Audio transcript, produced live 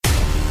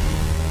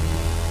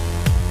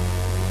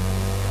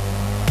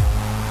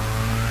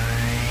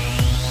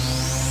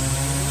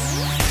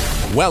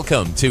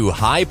Welcome to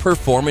High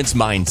Performance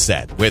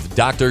Mindset with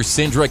Dr.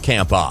 Cindra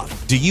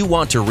Kamphoff. Do you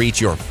want to reach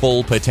your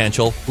full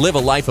potential? Live a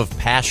life of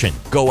passion.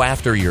 Go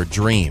after your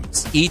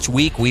dreams. Each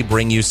week we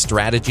bring you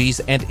strategies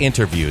and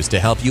interviews to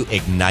help you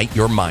ignite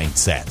your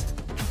mindset.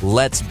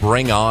 Let's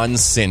bring on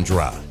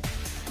Cindra.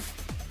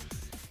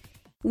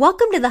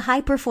 Welcome to the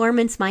High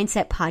Performance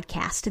Mindset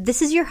Podcast.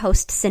 This is your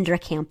host,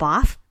 Cindra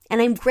Kamphoff, and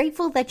I'm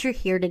grateful that you're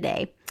here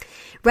today.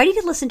 Ready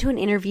to listen to an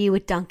interview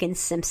with Duncan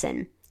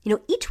Simpson.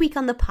 Each week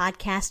on the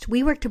podcast,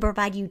 we work to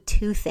provide you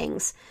two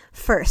things.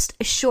 First,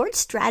 a short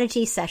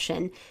strategy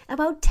session,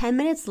 about 10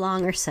 minutes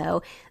long or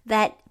so,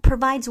 that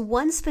provides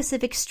one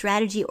specific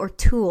strategy or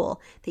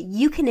tool that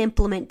you can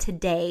implement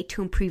today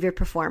to improve your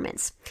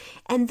performance.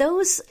 And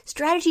those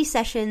strategy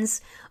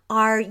sessions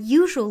are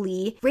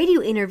usually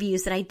radio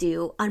interviews that I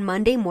do on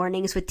Monday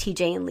mornings with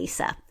TJ and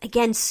Lisa.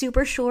 Again,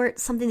 super short,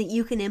 something that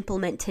you can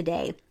implement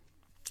today.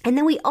 And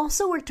then we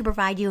also work to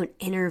provide you an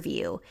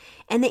interview.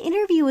 And the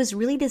interview is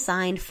really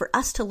designed for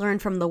us to learn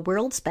from the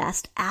world's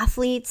best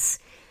athletes,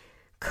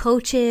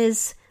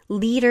 coaches,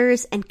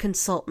 leaders, and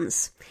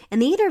consultants.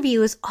 And the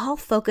interview is all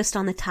focused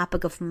on the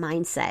topic of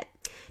mindset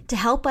to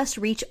help us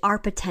reach our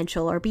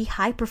potential or be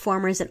high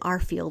performers in our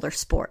field or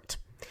sport.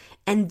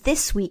 And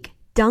this week,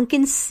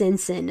 Duncan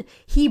Simpson,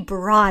 he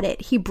brought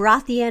it. He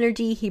brought the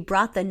energy, he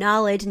brought the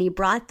knowledge, and he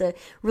brought the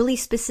really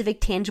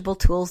specific tangible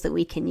tools that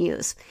we can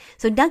use.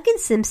 So Duncan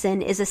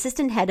Simpson is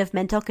assistant head of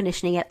mental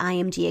conditioning at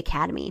IMG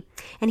Academy,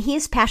 and he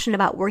is passionate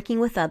about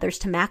working with others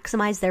to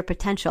maximize their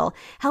potential,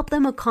 help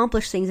them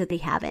accomplish things that they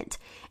haven't.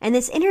 In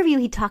this interview,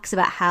 he talks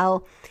about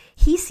how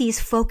he sees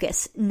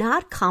focus,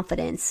 not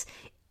confidence,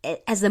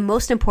 as the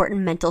most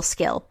important mental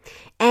skill.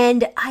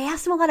 And I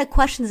asked him a lot of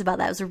questions about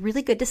that. It was a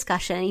really good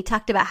discussion. And he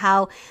talked about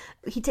how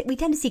we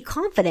tend to see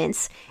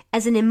confidence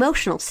as an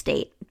emotional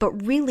state,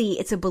 but really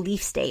it's a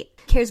belief state.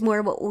 It cares more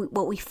about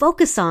what we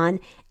focus on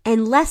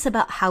and less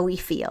about how we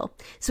feel.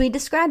 So he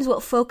describes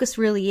what focus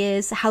really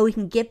is, how we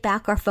can get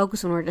back our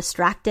focus when we're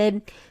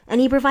distracted,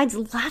 and he provides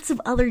lots of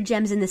other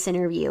gems in this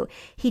interview.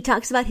 He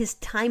talks about his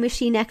time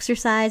machine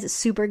exercise, it's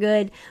super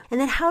good,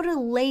 and then how to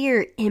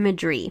layer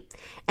imagery.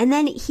 And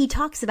then he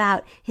talks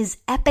about his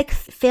epic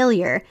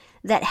failure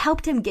that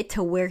helped him get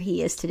to where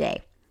he is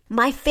today.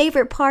 My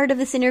favorite part of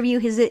this interview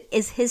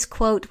is his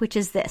quote, which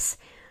is this: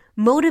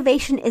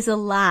 "Motivation is a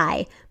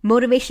lie.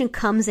 Motivation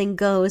comes and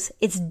goes.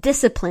 It's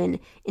discipline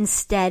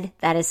instead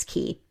that is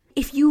key."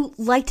 If you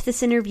liked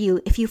this interview,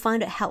 if you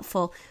found it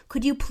helpful,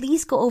 could you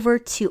please go over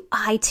to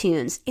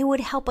iTunes? It would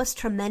help us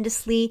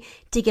tremendously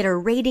to get a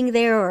rating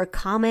there or a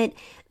comment.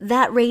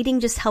 That rating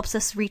just helps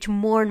us reach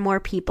more and more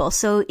people.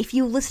 So if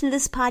you listen to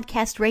this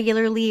podcast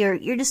regularly or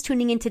you're just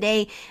tuning in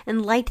today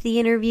and liked the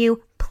interview,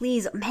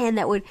 please, man,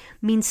 that would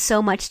mean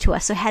so much to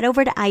us. So head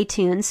over to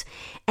iTunes.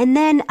 And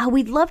then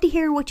we'd love to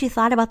hear what you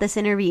thought about this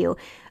interview.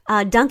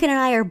 Duncan and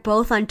I are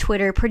both on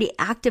Twitter, pretty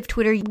active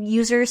Twitter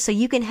users, so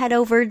you can head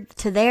over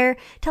to there.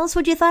 Tell us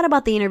what you thought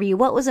about the interview.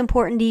 What was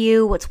important to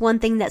you? What's one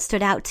thing that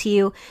stood out to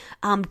you?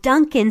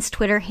 Duncan's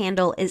Twitter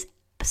handle is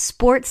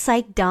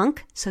SportsPsychDunk,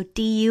 so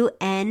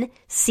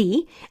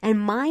D-U-N-C, and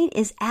mine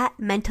is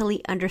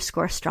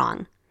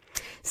 @mentally_strong.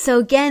 So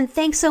again,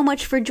 thanks so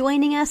much for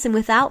joining us, and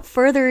without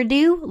further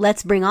ado,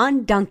 let's bring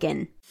on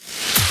Duncan.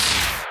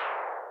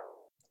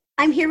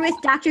 I'm here with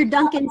Dr.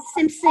 Duncan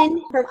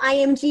Simpson from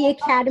IMG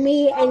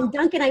Academy. And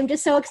Duncan, I'm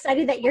just so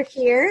excited that you're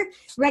here,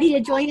 ready to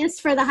join us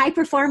for the High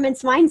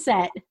Performance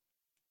Mindset.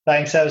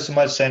 Thanks ever so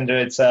much,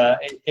 Cindra.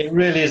 It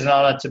really is an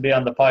honor to be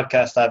on the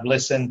podcast. I've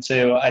listened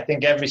to, I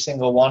think, every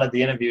single one of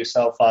the interviews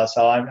so far,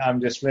 so I'm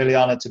just really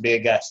honored to be a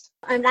guest.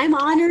 And I'm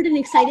honored and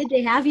excited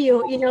to have you.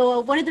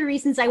 One of the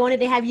reasons I wanted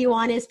to have you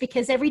on is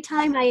because every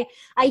time I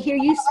hear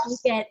you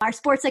speak at our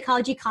sports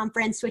psychology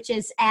conference, which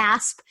is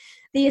ASP,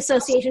 the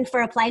Association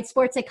for Applied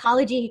Sports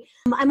Psychology,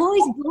 I'm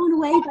always blown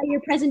away by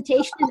your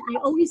presentation. I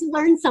always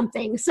learn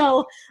something.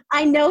 So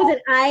I know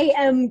that I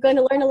am going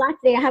to learn a lot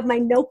today. I have my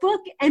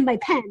notebook and my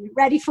pen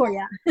ready for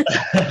you.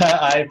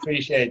 I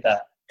appreciate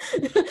that.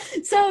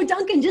 So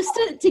Duncan, just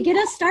to get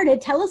us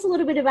started, tell us a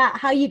little bit about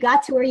how you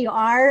got to where you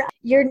are.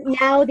 You're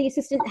now the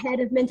assistant head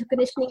of mental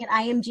conditioning at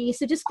IMG.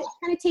 So just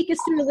kind of take us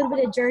through a little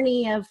bit of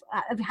journey of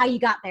how you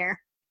got there.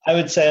 I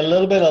would say a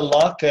little bit of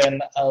luck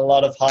and a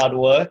lot of hard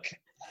work,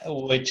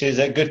 which is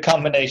a good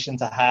combination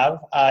to have.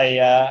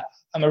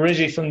 I'm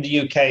originally from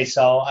the UK,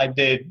 so I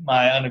did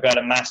my undergrad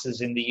and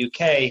master's in the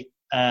UK,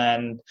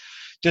 and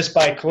just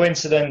by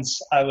coincidence,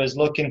 I was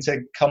looking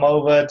to come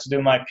over to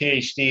do my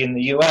PhD in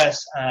the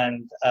US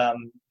and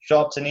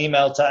dropped an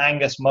email to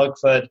Angus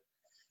Mugford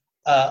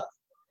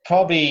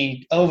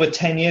probably over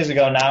 10 years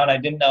ago now, and I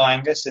didn't know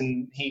Angus,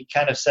 and he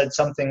kind of said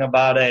something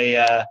about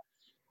a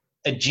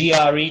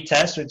GRE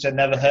test, which I'd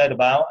never heard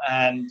about,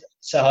 and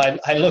so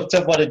I looked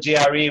up what a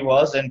GRE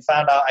was and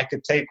found out I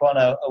could take one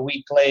a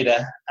week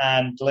later,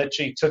 and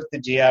literally took the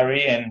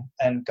GRE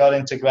and got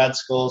into grad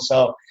school.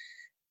 So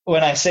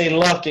when I say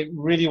luck, it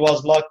really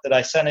was luck that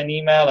I sent an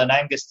email and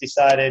Angus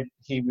decided,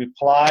 he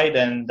replied,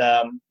 and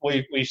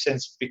we've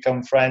since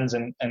become friends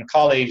and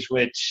colleagues,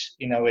 which,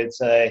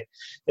 it's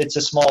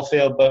a small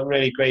field, but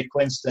really great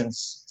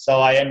coincidence. So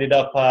I ended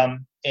up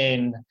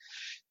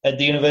at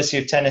the University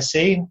of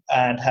Tennessee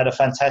and had a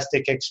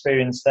fantastic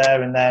experience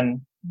there, and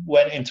then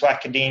went into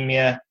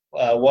academia,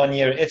 1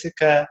 year at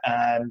Ithaca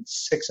and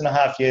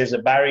 6.5 years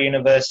at Barry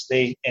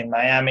University in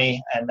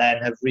Miami, and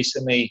then have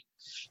recently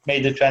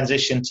made the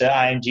transition to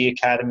IMG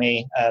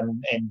Academy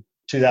in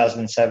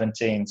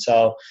 2017.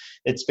 So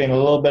it's been a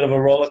little bit of a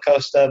roller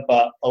coaster,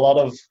 but a lot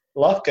of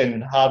luck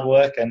and hard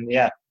work, and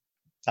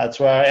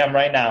that's where I am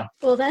right now.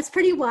 Well, that's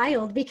pretty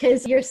wild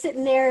because you're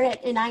sitting there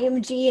at an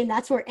IMG and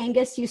that's where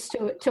Angus used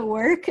to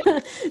work.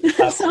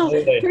 So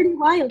pretty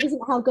wild, isn't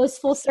it, how it goes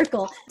full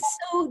circle?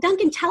 So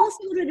Duncan, tell us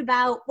a little bit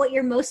about what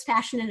you're most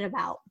passionate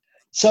about.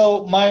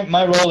 So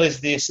my role is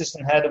the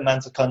assistant head of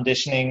mental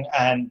conditioning,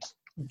 and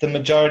the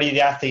majority of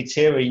the athletes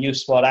here are youth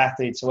sport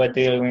athletes. So we're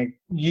dealing with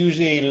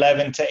usually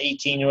 11 to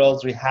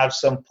 18-year-olds. We have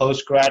some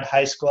post-grad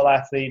high school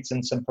athletes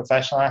and some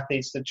professional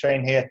athletes that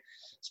train here.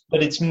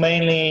 But it's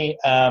mainly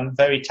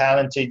very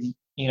talented,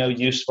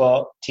 youth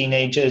sport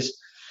teenagers.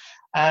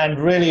 And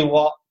really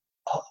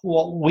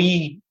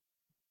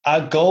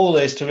our goal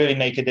is to really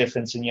make a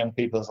difference in young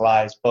people's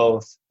lives,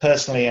 both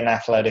personally and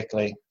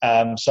athletically.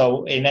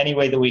 So in any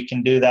way that we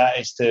can do that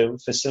is to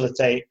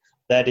facilitate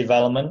their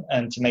development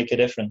and to make a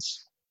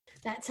difference.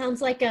 That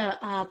sounds like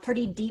a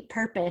pretty deep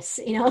purpose,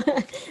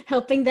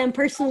 helping them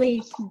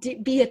personally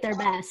be at their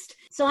best.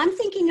 So I'm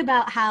thinking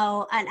about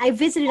how, and I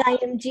visited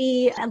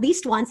IMG at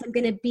least once. I'm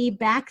going to be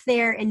back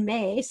there in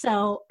May.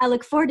 So I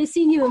look forward to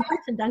seeing you in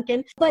person,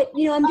 Duncan. But,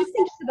 I'm just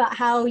thinking about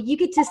how you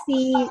get to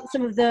see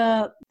some of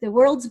the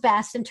world's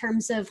best in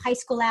terms of high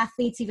school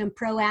athletes, even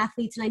pro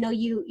athletes. And I know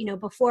you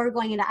before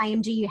going into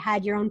IMG, you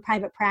had your own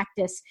private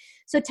practice.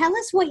 So tell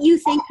us what you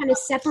think kind of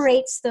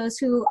separates those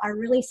who are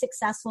really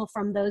successful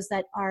from those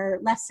that are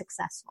less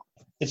successful.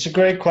 It's a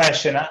great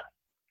question.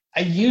 I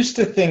used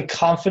to think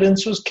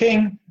confidence was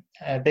king.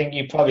 I think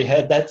you probably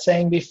heard that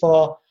saying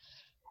before.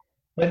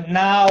 But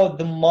now,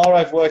 the more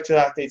I've worked with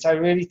athletes, I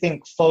really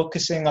think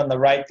focusing on the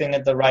right thing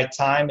at the right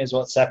time is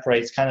what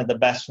separates kind of the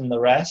best from the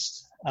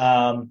rest.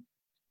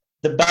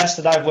 The best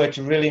that I've worked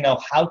really know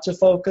how to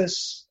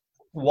focus,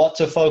 what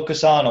to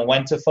focus on, and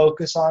when to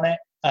focus on it.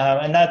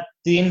 And that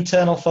the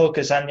internal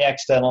focus and the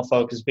external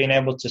focus, being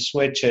able to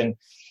switch and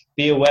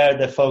be aware of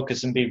the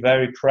focus and be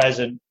very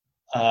present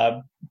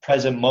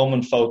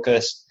moment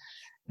focused.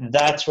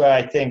 That's where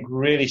I think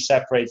really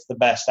separates the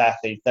best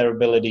athletes, their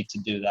ability to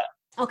do that.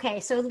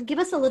 Okay, so give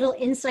us a little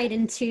insight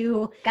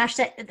into, that's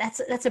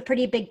a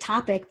pretty big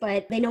topic,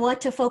 but they know what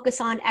to focus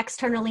on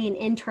externally and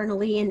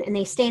internally, and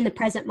they stay in the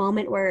present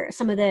moment, where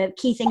some of the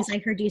key things I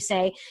heard you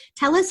say.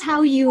 Tell us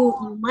how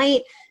you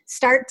might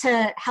start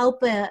to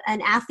help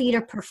an athlete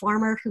or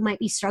performer who might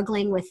be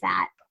struggling with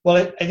that.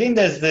 Well, I think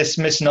there's this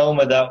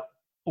misnomer that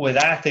with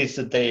athletes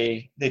that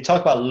they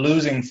talk about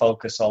losing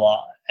focus a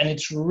lot. And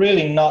it's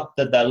really not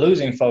that they're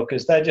losing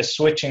focus. They're just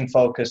switching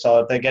focus,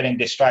 or they're getting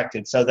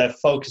distracted. So their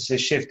focus is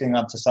shifting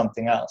onto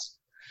something else.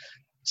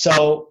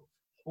 So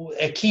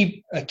a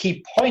key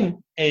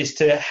point is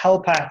to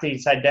help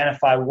athletes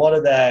identify what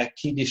are their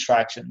key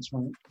distractions.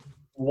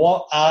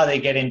 What are they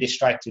getting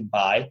distracted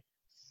by?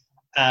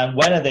 And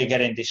when are they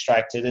getting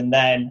distracted? And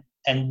then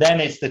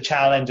it's the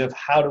challenge of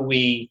how do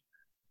we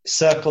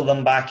circle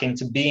them back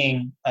into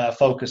being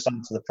focused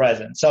onto the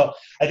present. So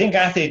I think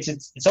athletes,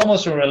 it's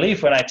almost a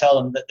relief when I tell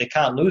them that they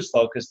can't lose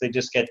focus, they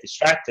just get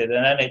distracted.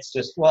 And then it's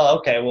just,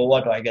 what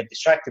do I get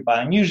distracted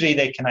by? And usually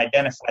they can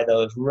identify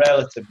those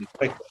relatively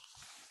quickly.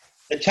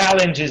 The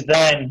challenge is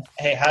then,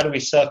 hey, how do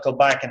we circle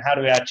back and how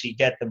do we actually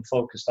get them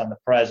focused on the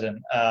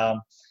present?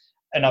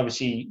 And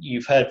obviously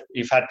you've had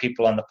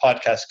people on the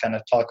podcast kind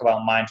of talk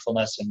about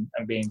mindfulness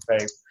and being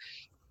very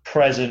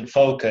present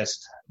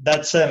focused.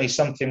 That's certainly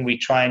something we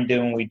try and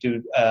do, and we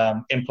do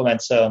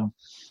implement some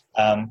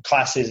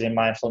classes in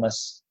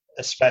mindfulness,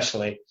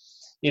 especially.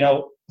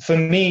 For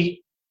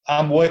me,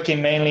 I'm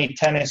working mainly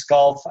tennis,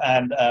 golf,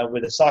 and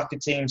with a soccer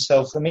team.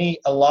 So for me,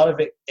 a lot of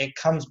it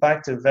comes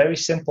back to very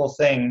simple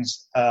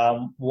things.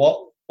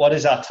 What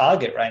is our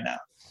target right now?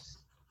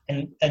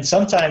 And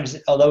sometimes,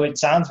 although it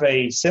sounds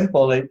very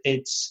simple,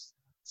 it's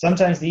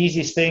sometimes the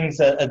easiest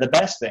things are the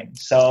best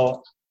things.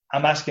 So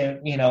I'm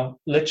asking,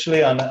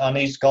 literally on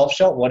each golf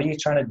shot, what are you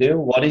trying to do?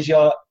 What is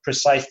your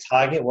precise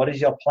target? What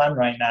is your plan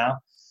right now?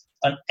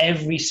 On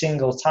every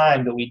single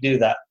time that we do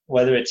that,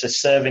 whether it's a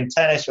serve in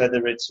tennis,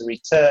 whether it's a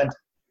return,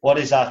 what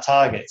is our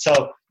target?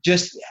 So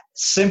just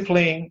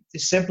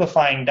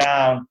simplifying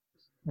down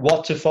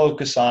what to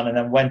focus on and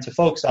then when to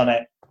focus on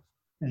it,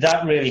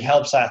 that really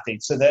helps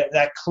athletes. So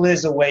that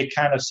clears away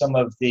kind of some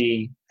of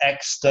the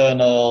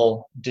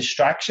external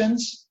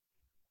distractions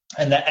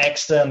and the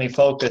externally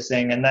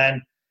focusing. And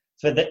then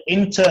for the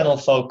internal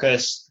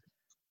focus,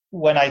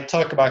 when I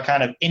talk about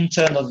kind of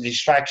internal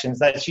distractions,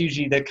 that's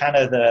usually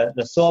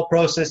the thought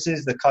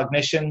processes, the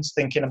cognitions,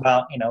 thinking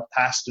about,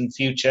 past and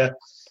future.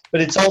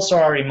 but it's also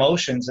our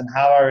emotions and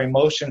how our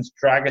emotions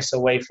drag us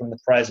away from the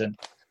present.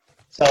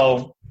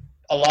 So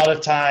a lot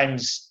of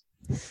times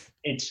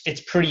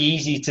it's pretty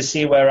easy to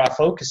see where our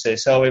focus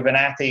is. So if an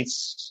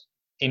athlete's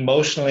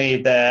emotionally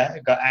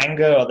they've got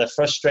anger or they're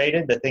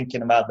frustrated, they're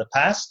thinking about the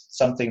past,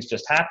 something's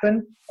just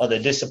happened, or they're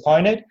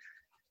disappointed.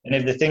 And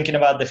if they're thinking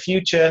about the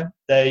future,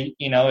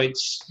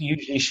 it's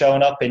usually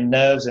showing up in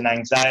nerves and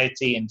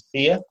anxiety and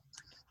fear.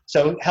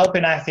 So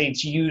helping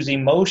athletes use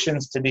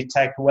emotions to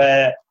detect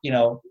where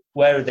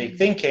are they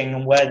thinking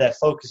and where their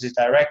focus is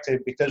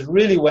directed. Because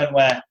really when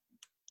we're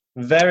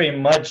very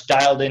much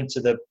dialed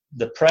into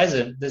the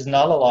present, there's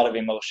not a lot of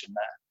emotion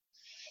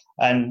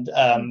there. And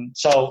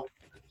so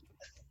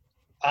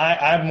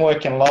I'm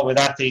working a lot with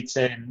athletes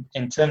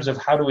in terms of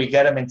how do we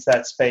get them into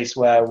that space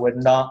where we're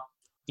not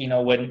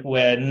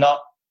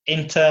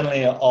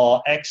internally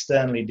or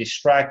externally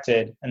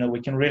distracted, and that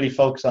we can really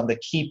focus on the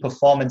key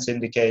performance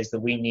indicators that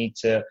we need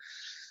to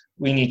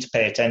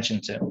pay attention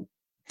to.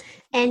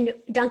 And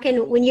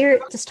Duncan, when you're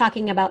just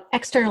talking about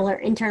external or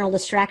internal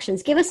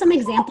distractions, give us some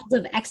examples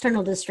of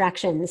external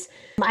distractions.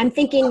 I'm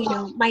thinking,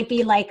 might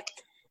be like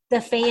the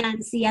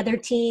fans, the other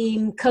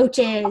team,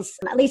 coaches.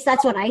 At least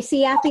that's what I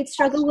see athletes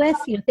struggle with,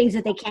 things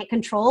that they can't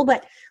control.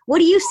 But what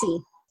do you see?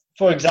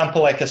 For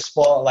example, like a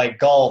sport like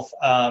golf,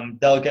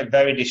 they'll get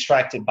very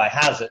distracted by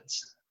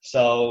hazards.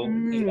 So,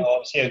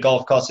 obviously a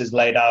golf course is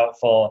laid out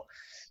for,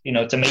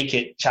 to make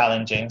it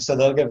challenging. So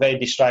they'll get very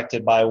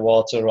distracted by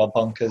water or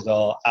bunkers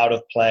or out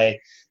of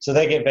play. So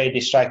they get very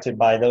distracted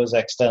by those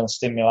external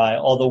stimuli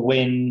or the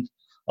wind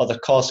or the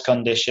course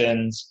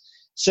conditions.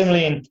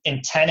 Similarly,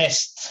 in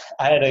tennis,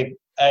 I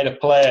had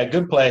a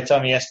good player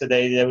tell me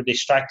yesterday they were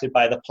distracted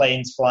by the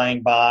planes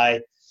flying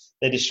by.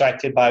 They're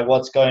distracted by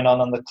what's going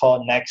on the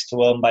court next to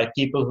them, by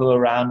people who are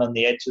around on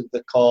the edge of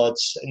the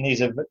courts. And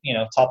these are,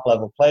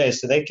 top-level players,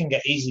 so they can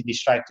get easily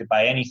distracted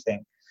by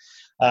anything.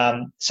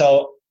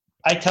 So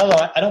I tell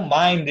them, I don't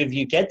mind if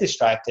you get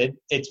distracted.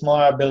 It's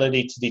more our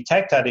ability to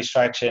detect our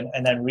distraction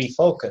and then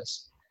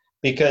refocus.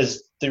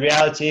 Because the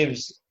reality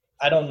is,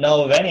 I don't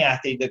know of any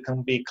athlete that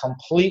can be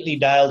completely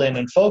dialed in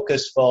and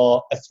focused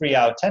for a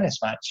 3-hour tennis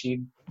match.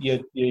 You're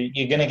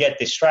going to get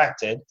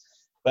distracted.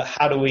 But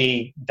how do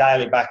we dial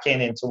it back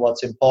into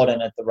what's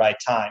important at the right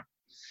time?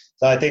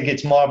 So I think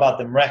it's more about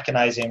them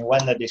recognizing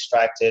when they're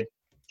distracted,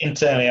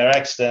 internally or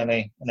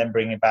externally, and then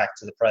bring it back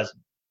to the present.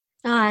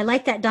 I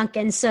like that,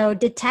 Duncan. So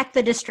detect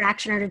the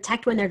distraction or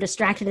detect when they're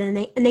distracted and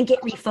then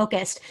get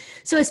refocused.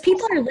 So as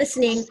people are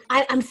listening,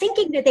 I'm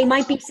thinking that they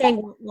might be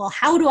saying, well,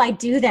 how do I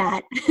do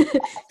that?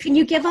 Can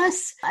you give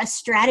us a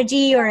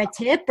strategy or a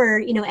tip or,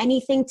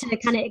 anything to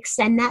kind of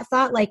extend that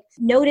thought? Like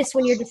notice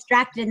when you're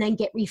distracted and then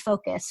get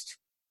refocused.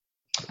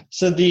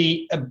 So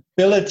the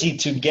ability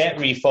to get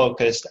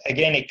refocused,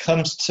 again, it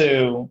comes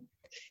to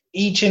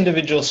each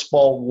individual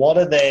sport. What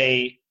are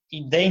they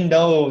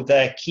know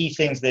the key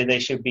things that they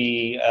should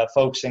be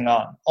focusing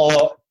on.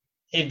 Or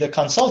if the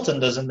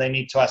consultant doesn't, they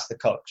need to ask the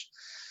coach.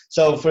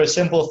 So for a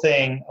simple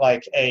thing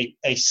like a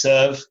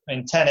serve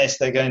in tennis,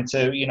 they're going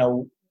to,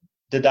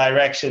 the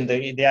direction,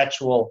 the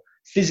actual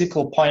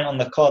physical point on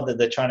the court that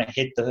they're trying to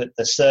hit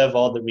the serve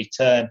or the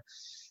return.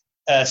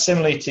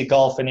 Similarly to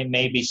golf, and it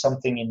may be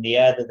something in the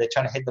air that they're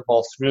trying to hit the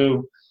ball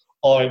through,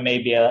 or it may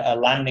be a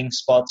landing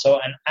spot. So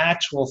an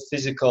actual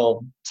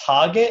physical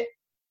target,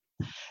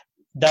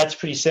 that's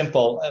pretty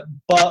simple.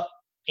 But,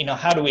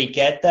 how do we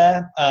get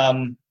there?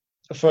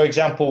 For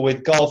example,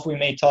 with golf, we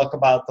may talk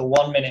about the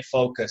 1-minute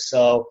focus.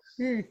 So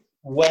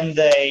when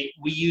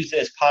we use it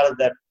as part of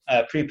their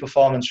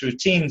pre-performance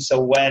routine.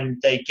 So when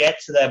they get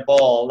to their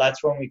ball,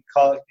 that's when we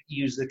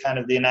use the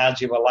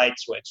analogy of a light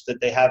switch, that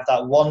they have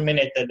that 1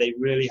 minute that they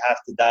really have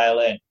to dial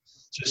in.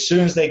 So as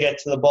soon as they get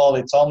to the ball,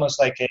 it's almost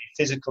like a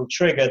physical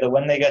trigger that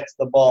when they get to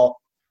the ball,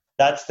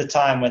 that's the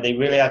time when they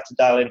really have to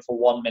dial in for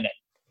 1 minute.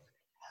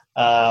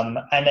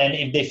 And then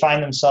if they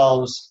find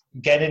themselves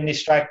getting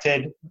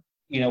distracted,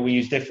 we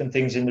use different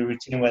things in the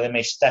routine where they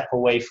may step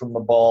away from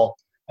the ball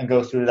and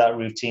go through that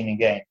routine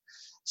again.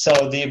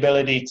 So the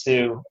ability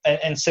to,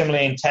 and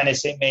similarly in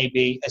tennis, it may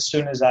be as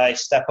soon as I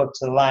step up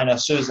to the line, or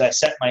as soon as I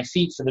set my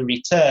feet for the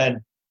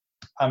return,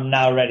 I'm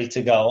now ready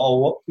to go.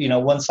 Or,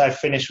 once I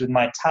finish with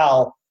my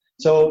towel.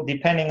 So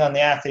depending on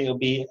the athlete, it'll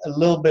be a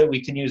little bit,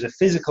 we can use a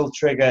physical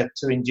trigger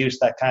to induce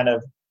that kind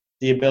of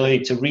the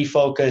ability to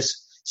refocus.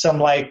 Some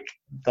like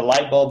the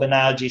light bulb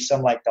analogy,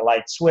 some like the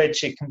light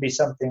switch. It can be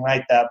something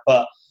like that.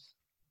 But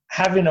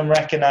having them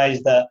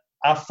recognize that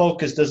our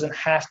focus doesn't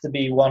have to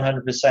be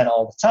 100%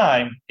 all the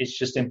time. It's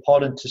just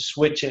important to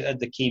switch it at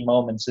the key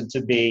moments and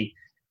to be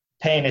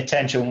paying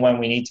attention when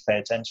we need to pay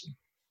attention.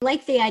 I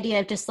like the idea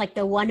of just like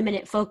the 1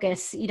 minute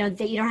focus, that you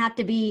don't have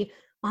to be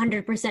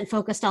 100%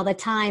 focused all the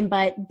time,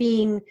 but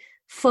being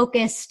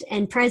focused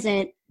and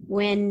present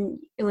when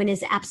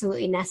is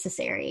absolutely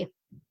necessary.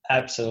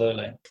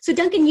 Absolutely. So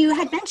Duncan, you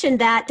had mentioned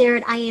that there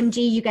at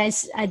IMG, you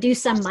guys do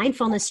some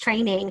mindfulness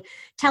training.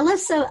 Tell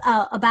us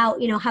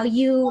about, how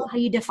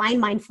you define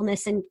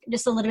mindfulness and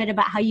just a little bit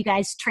about how you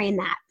guys train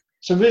that.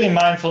 So really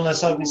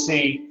mindfulness,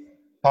 obviously,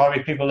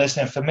 probably people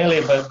listening are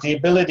familiar, but the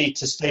ability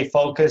to stay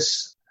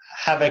focused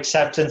have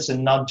acceptance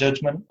and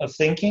non-judgment of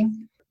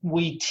thinking.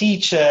 We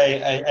teach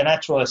an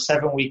actual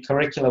 7-week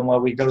curriculum where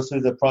we go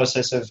through the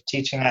process of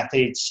teaching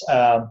athletes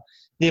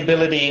the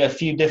ability, a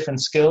few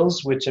different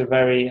skills, which are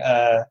very,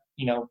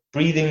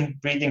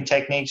 breathing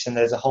techniques, and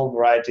there's a whole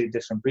variety of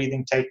different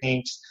breathing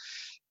techniques,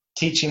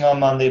 teaching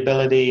them on the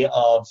ability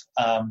of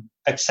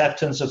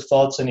acceptance of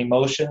thoughts and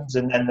emotions,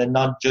 and then the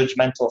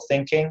non-judgmental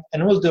thinking.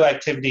 And we'll do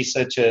activities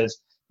such as,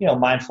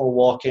 mindful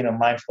walking and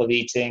mindful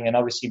eating, and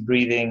obviously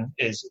breathing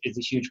is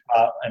a huge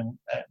part, and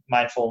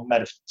mindful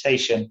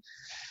meditation.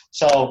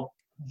 So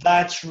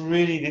that's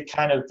really the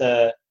kind of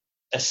the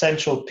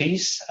essential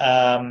piece.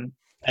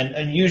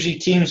 And usually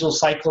teams will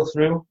cycle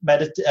through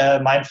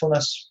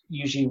mindfulness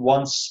usually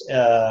once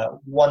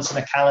in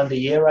a calendar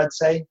year, I'd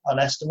say, on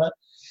estimate.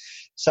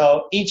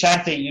 So each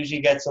athlete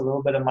usually gets a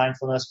little bit of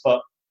mindfulness,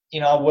 but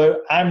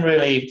I'm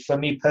really, for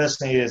me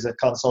personally as a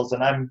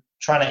consultant, I'm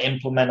trying to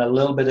implement a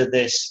little bit of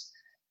this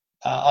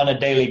on a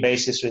daily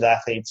basis with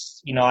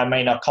athletes. I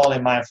may not call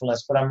it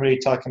mindfulness, but I'm really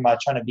talking about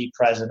trying to be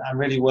present. I'm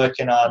really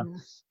working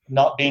on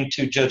not being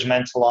too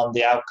judgmental on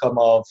the outcome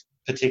of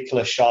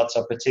particular shots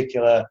or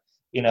particular,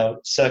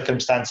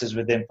 circumstances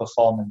within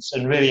performance,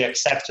 and really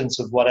acceptance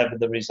of whatever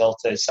the result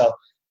is. So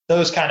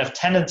those kind of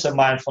tenets of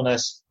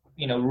mindfulness,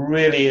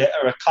 really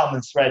are a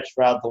common thread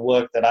throughout the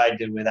work that I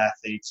do with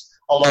athletes,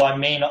 although I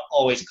may not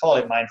always call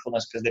it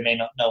mindfulness because they may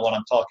not know what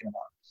I'm talking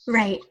about.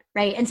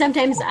 Right. And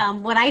sometimes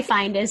what I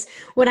find is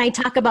when I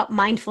talk about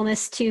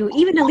mindfulness to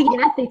even elite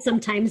athletes,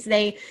 sometimes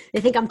they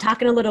think I'm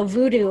talking a little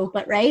voodoo,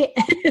 but right?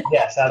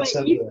 Yes,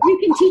 absolutely. you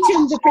can teach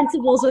them the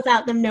principles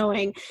without them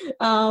knowing,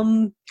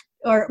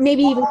 or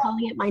maybe even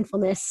calling it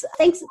mindfulness.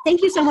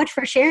 Thank you so much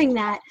for sharing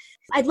that.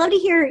 I'd love to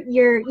hear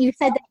you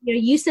said that you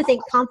used to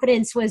think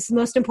confidence was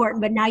most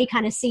important, but now you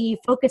kind of see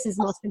focus is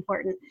most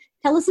important.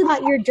 Tell us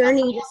about your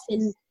journey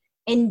just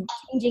in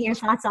changing your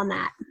thoughts on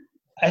that.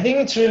 I think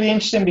it's really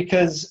interesting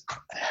because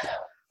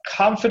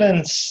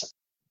confidence,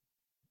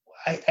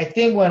 I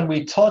think when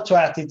we talk to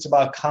athletes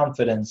about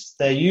confidence,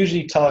 they're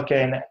usually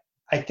talking,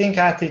 I think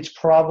athletes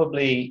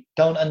probably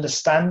don't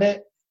understand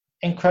it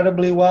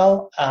incredibly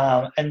well.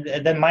 And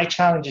then my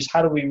challenge is,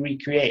 how do we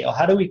recreate, or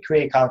how do we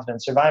create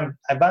confidence? If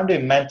I'm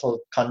doing mental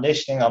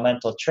conditioning or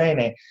mental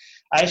training,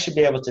 I should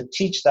be able to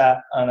teach that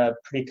on a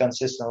pretty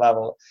consistent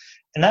level.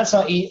 And that's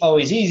not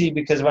always easy,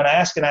 because when I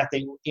ask an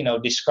athlete,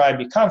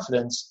 describe your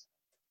confidence,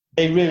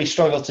 they really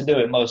struggle to do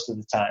it most of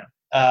the time.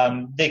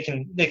 They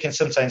can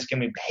sometimes give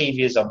me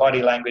behaviors or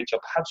body language or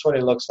perhaps what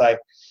it looks like.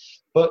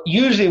 But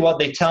usually what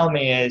they tell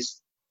me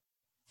is,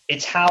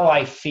 it's how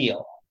I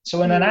feel. So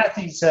when an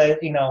athlete says,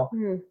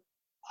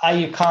 are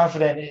you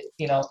confident?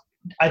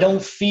 I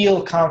don't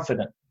feel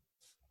confident.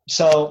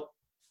 So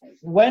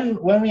when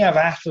we have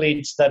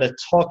athletes that are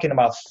talking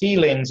about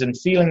feelings and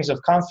feelings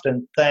of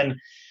confidence, then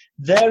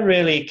they're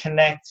really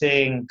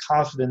connecting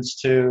confidence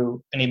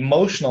to an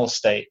emotional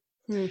state.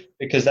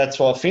 Because that's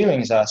what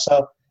feelings are.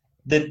 So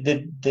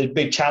the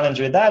big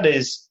challenge with that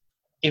is,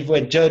 if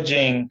we're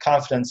judging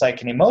confidence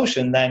like an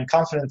emotion, then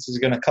confidence is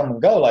going to come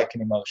and go like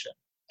an emotion.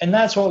 And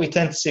that's what we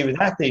tend to see with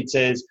athletes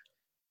is,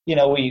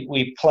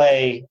 we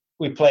play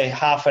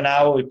half an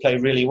hour, we play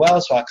really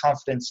well, so our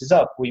confidence is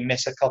up. We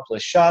miss a couple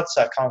of shots,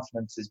 our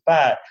confidence is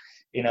bad.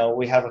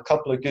 We have a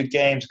couple of good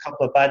games, a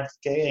couple of bad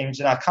games,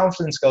 and our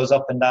confidence goes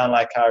up and down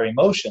like our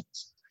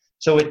emotions.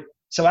 So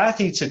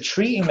athletes are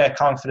treating their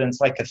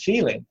confidence like a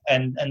feeling,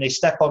 and they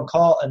step on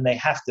court and they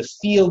have to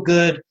feel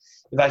good.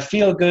 If I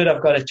feel good,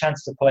 I've got a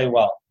chance to play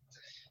well.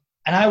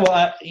 And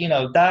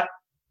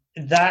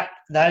that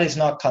is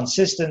not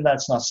consistent.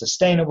 That's not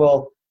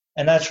sustainable.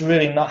 And that's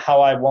really not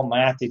how I want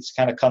my athletes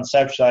to kind of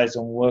conceptualize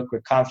and work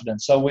with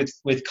confidence. So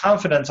with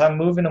confidence, I'm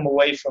moving them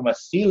away from a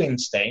feeling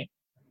state,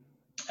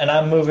 and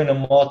I'm moving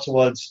them more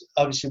towards,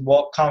 obviously,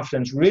 what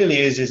confidence really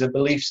is a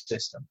belief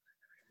system.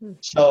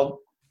 So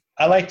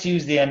I like to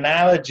use the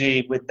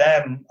analogy with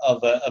them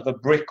of a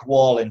brick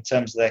wall in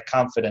terms of their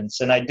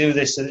confidence. And I do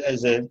this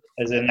as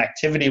an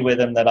activity with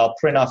them, that I'll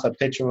print off a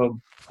picture of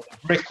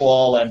a brick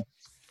wall, and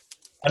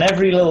on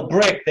every little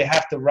brick, they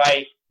have to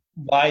write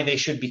why they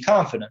should be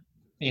confident.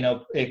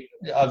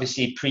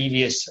 Obviously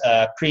previous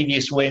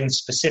wins,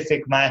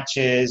 specific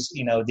matches,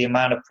 the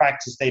amount of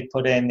practice they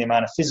put in, the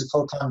amount of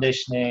physical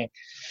conditioning,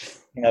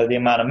 the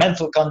amount of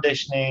mental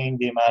conditioning,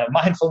 the amount of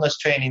mindfulness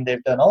training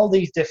they've done, all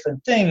these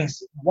different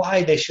things,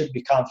 why they should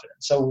be confident.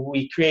 So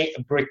we create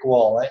a brick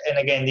wall. And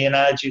again, the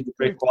analogy of the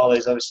brick wall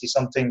is obviously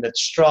something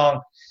that's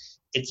strong.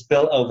 It's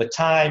built over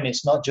time.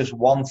 It's not just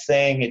one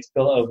thing. It's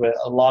built over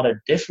a lot of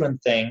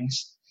different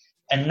things.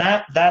 And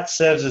that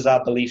serves as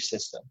our belief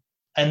system.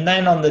 And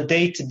then on the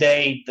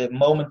day-to-day, the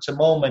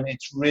moment-to-moment,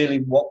 it's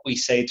really what we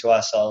say to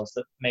ourselves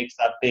that makes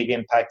that big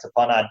impact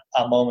upon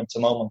our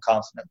moment-to-moment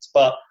confidence.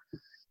 But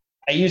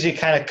I usually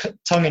kind of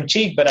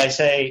tongue-in-cheek, but I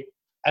say,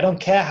 I don't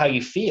care how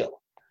you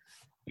feel,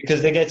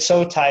 because they get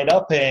so tied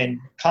up in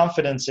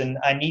confidence and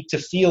I need to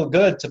feel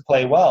good to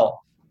play well.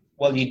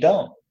 Well, you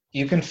don't.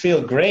 You can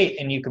feel great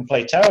and you can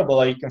play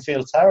terrible, or you can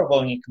feel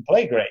terrible and you can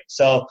play great.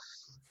 So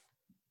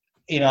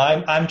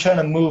I'm trying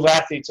to move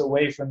athletes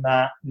away from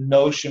that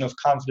notion of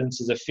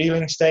confidence as a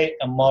feeling state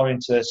and more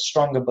into a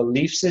stronger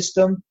belief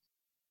system.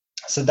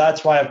 So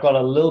that's why I've got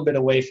a little bit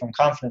away from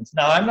confidence.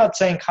 Now, I'm not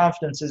saying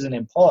confidence isn't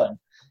important.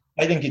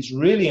 I think it's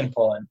really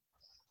important.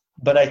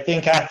 But I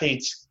think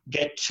athletes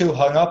get too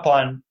hung up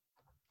on,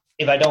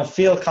 if I don't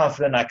feel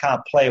confident, I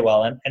can't play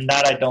well. And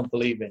that I don't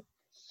believe in.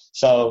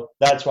 So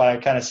that's why I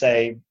kind of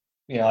say,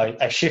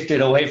 I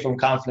shifted away from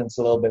confidence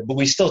a little bit. But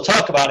we still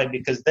talk about it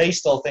because they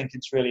still think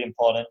it's really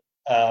important.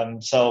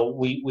 So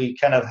we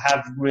kind of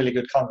have really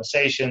good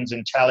conversations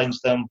and challenge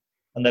them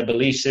on their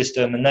belief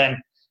system, and then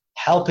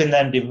helping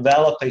them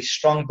develop a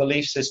strong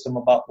belief system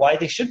about why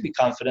they should be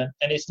confident.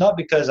 And it's not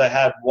because I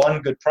had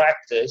one good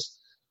practice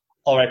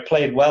or I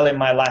played well in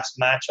my last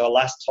match or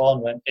last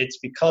tournament. It's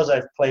because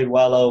I've played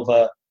well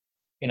over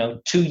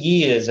 2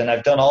 years and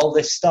I've done all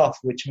this stuff,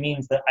 which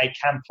means that I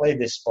can play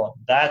this sport.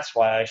 That's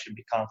why I should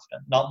be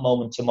confident, not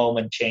moment to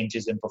moment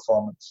changes in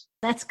performance.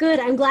 That's good.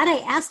 I'm glad I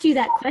asked you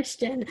that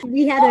question.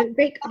 We had a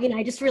great,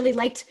 I just really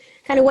liked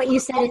kind of what you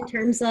said in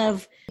terms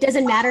of it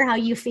doesn't matter how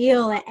you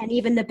feel, and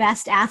even the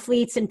best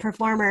athletes and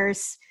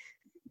performers,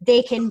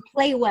 they can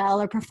play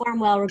well or perform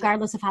well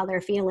regardless of how they're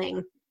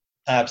feeling.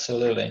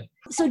 Absolutely.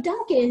 So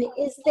Duncan,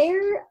 is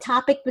there a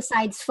topic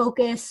besides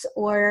focus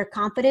or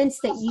confidence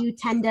that you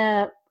tend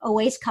to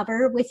always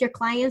cover with your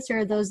clients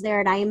or those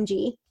there at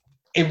IMG?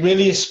 It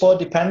really is sport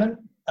dependent.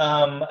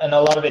 And a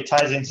lot of it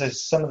ties into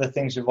some of the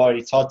things we've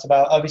already talked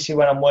about. Obviously,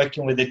 when I'm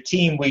working with a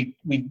team, we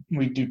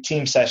do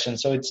team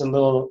sessions. So it's a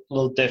little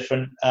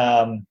different,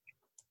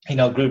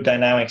 group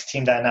dynamics,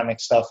 team dynamic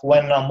stuff.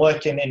 When I'm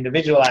working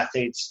individual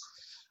athletes,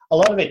 a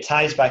lot of it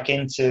ties back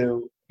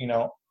into,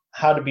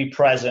 how to be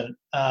present.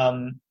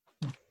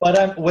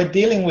 But we're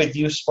dealing with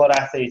youth sport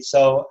athletes.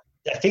 So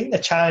I think the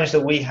challenge that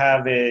we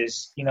have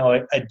is,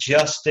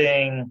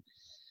 adjusting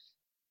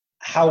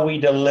how we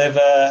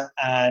deliver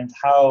and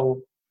how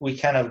we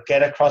kind of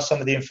get across some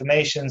of the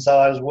information. So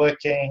I was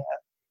working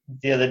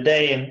the other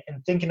day and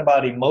thinking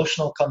about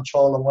emotional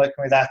control and working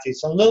with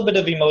athletes, a little bit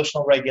of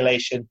emotional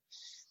regulation.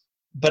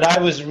 But I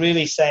was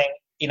really saying,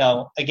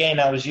 again,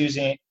 I was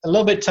using it a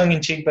little bit tongue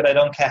in cheek, but I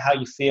don't care how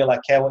you feel. I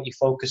care what you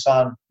focus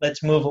on.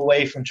 Let's move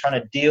away from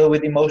trying to deal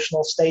with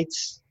emotional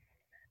states.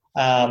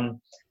 And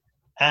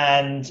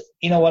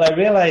what I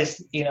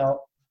realized,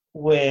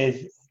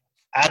 with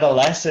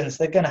adolescents,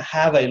 they're going to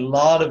have a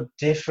lot of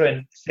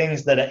different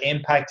things that are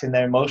impacting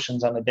their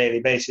emotions on a daily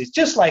basis,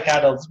 just like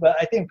adults, but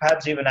I think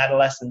perhaps even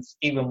adolescents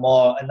even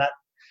more. And that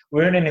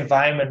we're in an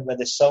environment where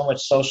there's so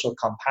much social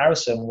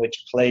comparison,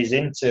 which plays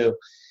into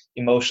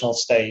emotional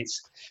states.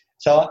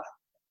 So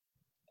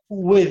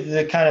with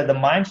the kind of the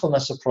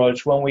mindfulness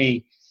approach, when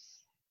we,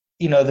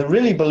 the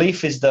really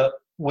belief is that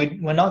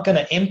we're not going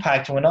to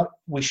impact, and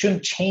we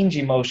shouldn't change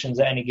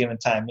emotions at any given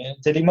time.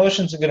 That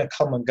emotions are going to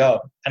come and go.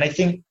 And I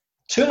think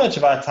too much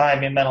of our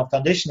time in mental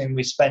conditioning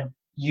we spend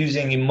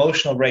using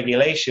emotional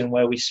regulation,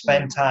 where we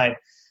spend time,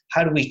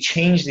 how do we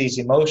change these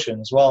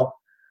emotions? Well,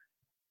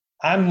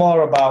 I'm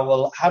more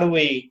about, how do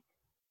we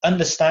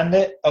understand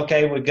it?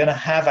 Okay, we're going to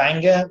have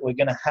anger, we're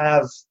going to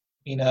have,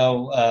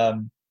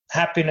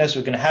 happiness,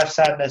 we're going to have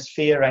sadness,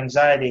 fear,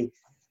 anxiety.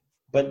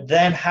 But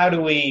then how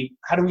do we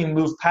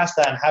move past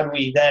that, and how do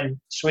we then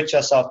switch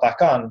ourselves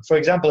back on? For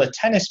example, a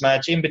tennis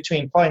match, in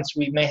between points,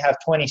 we may have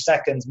 20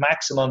 seconds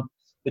maximum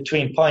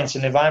between points.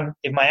 And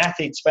if my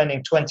athlete's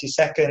spending 20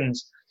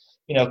 seconds,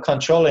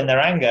 controlling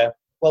their anger,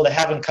 well, they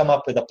haven't come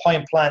up with a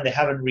point plan, they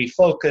haven't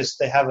refocused,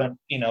 they haven't,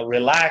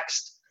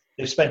 relaxed,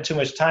 they've spent too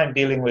much time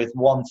dealing with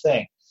one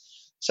thing.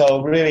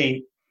 So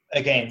really,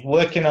 again,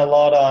 working a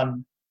lot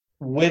on,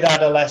 with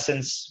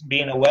adolescents,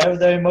 being aware of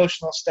their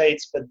emotional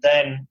states, but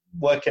then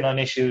working on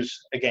issues,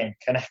 again,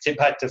 connected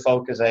back to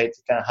focus. I hate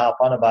to kind of harp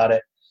on about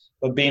it,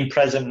 but being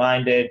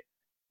present-minded,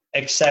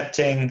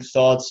 accepting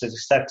thoughts,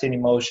 accepting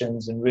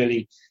emotions, and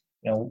really,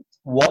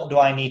 what do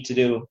I need to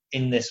do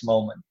in this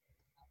moment?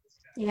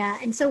 Yeah.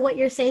 And so what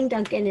you're saying,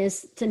 Duncan,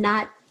 is to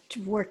not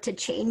work to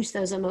change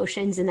those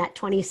emotions in that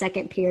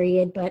 20-second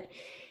period, but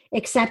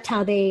accept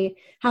how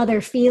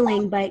they're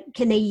feeling, but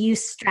can they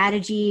use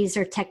strategies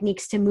or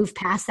techniques to move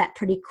past that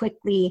pretty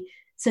quickly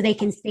so they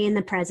can stay in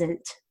the present?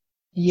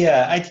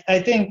 Yeah, I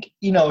think,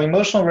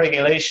 emotional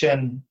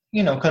regulation,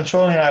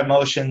 controlling our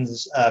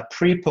emotions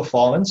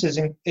pre-performance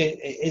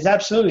is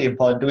absolutely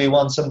important. Do we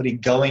want somebody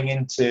going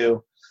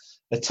into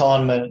a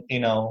tournament,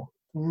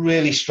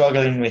 really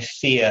struggling with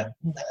fear?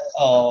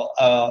 Or,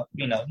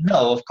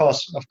 no, of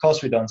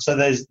course we don't. So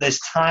there's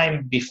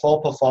time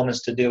before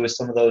performance to deal with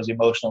some of those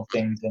emotional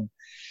things.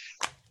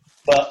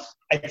 But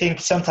I think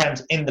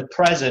sometimes in the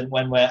present,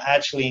 when we're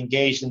actually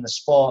engaged in the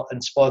sport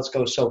and sports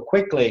go so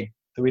quickly,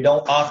 that we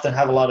don't often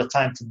have a lot of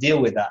time to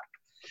deal with that.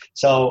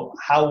 So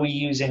how are we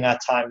using our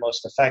time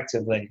most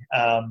effectively?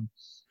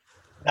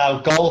 Now,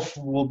 golf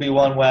will be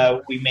one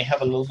where we may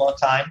have a little more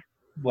time,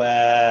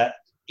 where,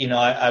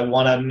 I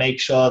want to make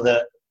sure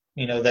that,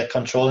 they're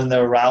controlling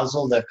their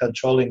arousal, they're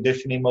controlling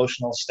different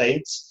emotional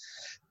states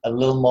a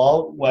little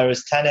more,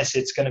 whereas tennis,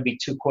 it's going to be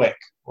too quick.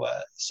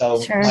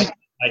 So sure.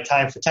 My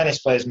time for tennis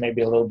players may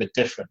be a little bit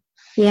different.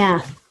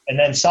 Yeah. And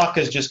then soccer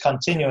is just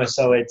continuous.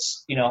 So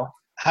it's,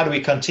 how do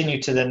we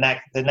continue to the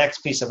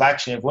next piece of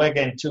action? If we're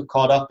getting too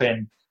caught up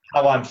in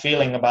how I'm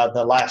feeling about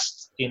the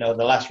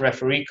last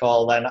referee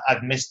call, then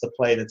I've missed the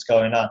play that's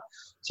going on.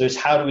 So it's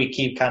how do we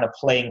keep kind of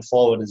playing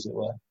forward, as it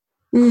were.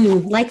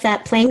 Like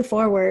that, playing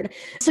forward.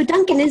 So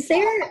Duncan, is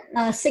there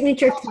a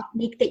signature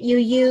technique that you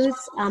use?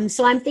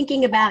 So I'm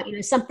thinking about,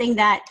 something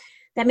that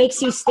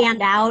makes you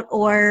stand out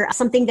or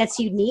something that's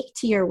unique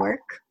to your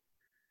work.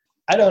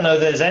 I don't know if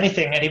there's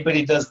anything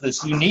anybody does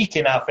that's unique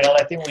in our field.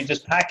 I think we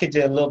just package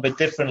it a little bit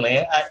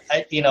differently.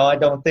 I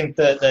don't think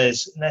that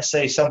there's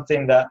necessarily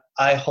something that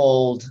I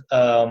hold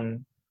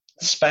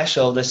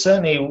special. There's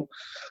certainly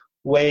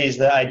ways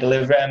that I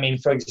deliver it. I mean,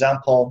 for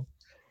example,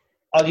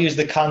 I'll use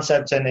the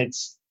concept, and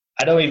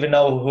I don't even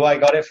know who I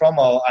got it from,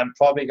 or I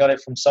probably got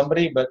it from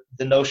somebody, but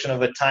the notion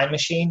of a time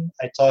machine,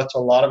 I talk to a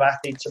lot of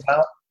athletes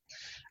about.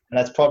 And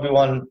that's probably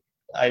one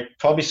I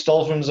probably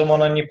stole from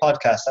someone on your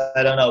podcast.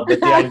 I don't know. But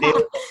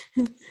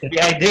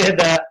the idea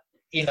that,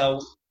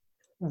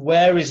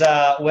 where is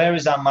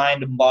our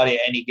mind and body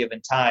at any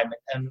given time?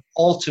 And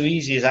all too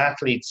easy as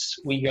athletes,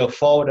 we go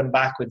forward and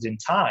backwards in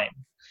time.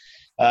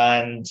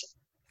 And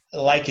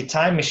like a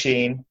time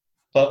machine,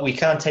 but we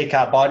can't take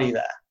our body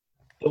there.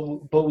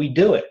 But we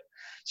do it.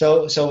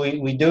 So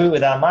we do it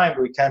with our mind,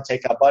 but we can't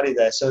take our body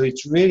there. So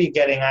it's really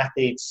getting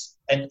athletes,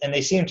 and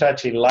they seem to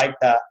actually like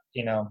that,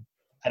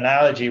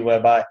 analogy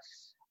whereby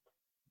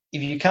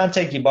if you can't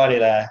take your body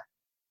there,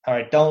 all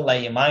right, don't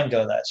let your mind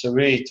go there. So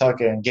really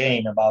talking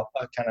again about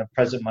a kind of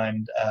present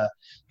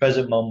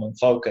moment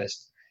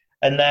focus.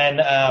 And then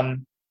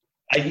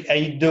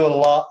I do a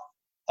lot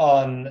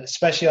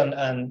especially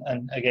on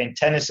again,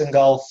 tennis and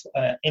golf,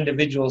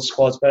 individual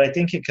sports, but I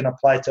think it can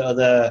apply to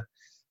other,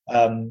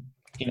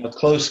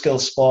 close skill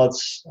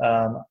sports.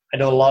 I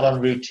do a lot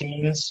on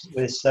routines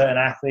with certain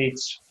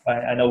athletes.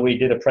 I know we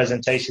did a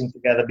presentation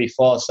together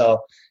before, so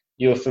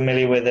you're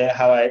familiar with it,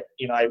 how I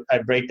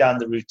break down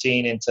the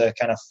routine into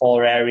kind of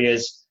 4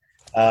 areas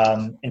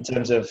in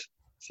terms of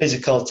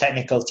physical,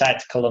 technical,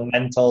 tactical, and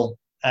mental,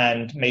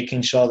 and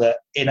making sure that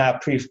in our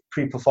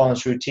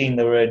pre-performance routine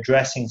that we're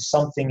addressing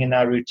something in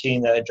our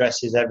routine that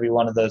addresses every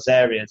one of those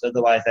areas.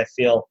 Otherwise, I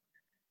feel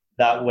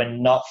that we're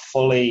not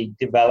fully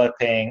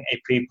developing a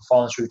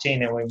pre-performance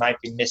routine and we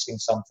might be missing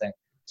something.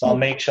 So I'll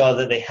make sure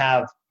that they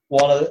have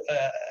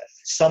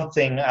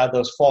something out of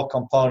those 4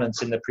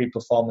 components in the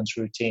pre-performance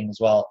routine as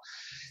well.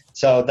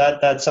 So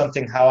that's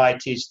something how I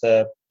teach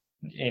the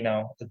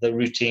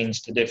routines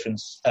to different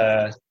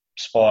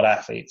sport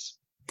athletes.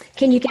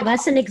 Can you give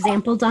us an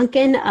example,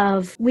 Duncan,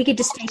 of, we could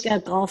just take a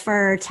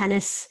golfer or a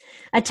tennis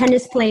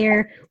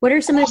player. What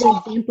are some of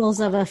the examples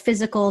of a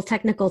physical,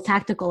 technical,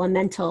 tactical, and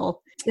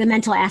the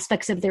mental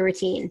aspects of the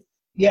routine?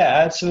 Yeah,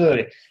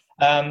 absolutely.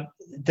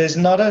 There's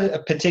not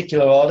a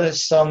particular order.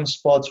 Some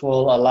sports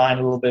will align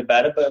a little bit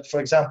better, but for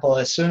example,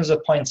 as soon as a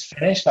point's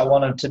finished, I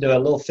want them to do a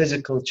little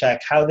physical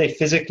check. How are they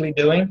physically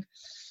doing?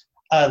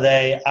 Are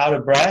they out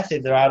of breath?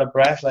 If they're out of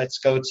breath, let's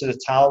go to the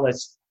towel.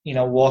 Let's,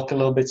 walk a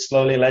little bit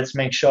slowly. Let's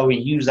make sure we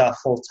use our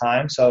full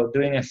time. So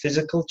doing a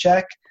physical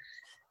check.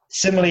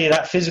 Similarly,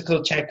 that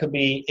physical check could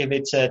be, if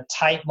it's a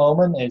tight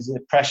moment, is a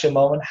pressure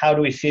moment, how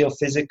do we feel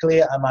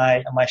physically? Are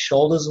my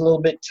shoulders a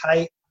little bit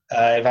tight?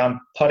 If I'm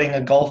putting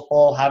a golf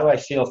ball, how do I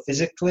feel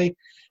physically?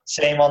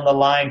 Same on the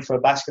line for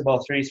a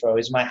basketball 3-throw.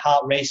 Is my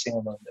heart racing a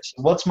little bit?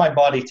 So what's my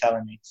body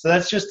telling me? So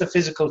that's just a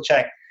physical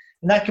check.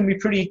 And that can be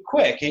pretty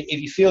quick.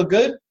 If you feel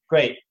good,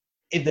 great.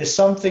 If there's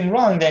something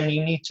wrong, then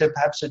you need to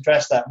perhaps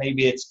address that.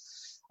 Maybe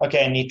it's,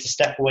 okay, I need to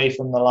step away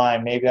from the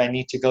line. Maybe I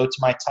need to go to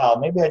my towel.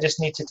 Maybe I just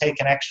need to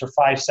take an extra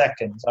 5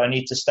 seconds. Or I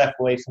need to step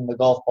away from the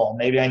golf ball.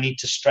 Maybe I need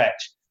to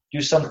stretch.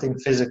 Do something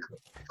physically.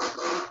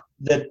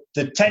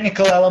 The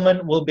technical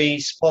element will be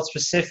sport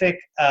specific.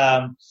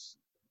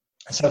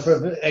 So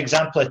for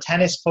example, a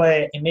tennis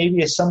player, it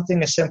maybe is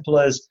something as simple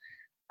as,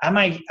 am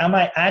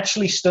I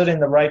actually stood in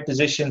the right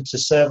position to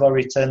serve or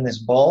return this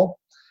ball?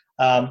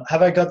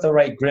 Have I got the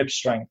right grip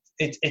strength?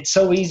 It's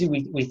so easy.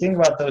 We think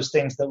about those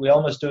things that we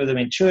almost do them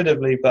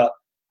intuitively, but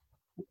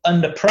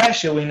under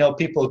pressure, we know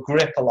people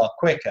grip a lot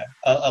quicker,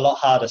 a lot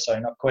harder,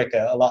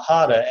 a lot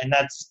harder. And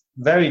that's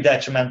very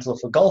detrimental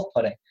for golf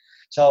putting.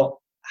 So,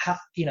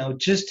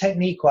 just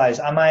technique-wise,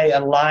 am I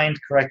aligned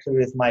correctly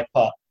with my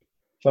putt?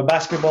 For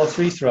basketball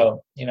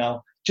 3-throw,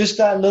 just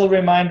that little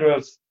reminder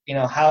of,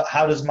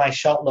 how does my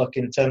shot look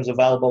in terms of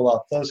elbow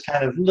up? Those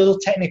kind of little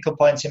technical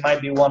points, it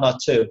might be 1 or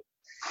 2.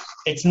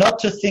 It's not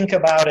to think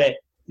about it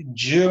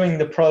during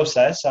the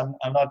process. I'm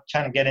not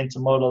trying to get into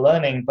motor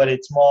learning, but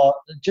it's more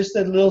just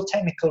a little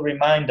technical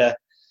reminder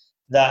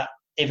that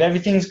if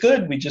everything's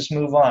good, we just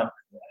move on.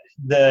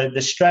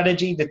 The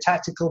strategy, the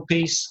tactical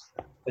piece,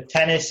 the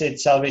tennis,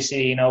 it's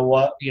obviously,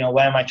 where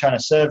am I trying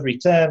to serve,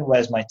 return?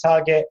 Where's my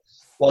target?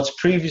 What's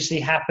previously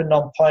happened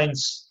on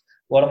points?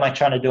 What am I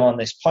trying to do on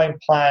this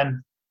point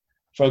plan?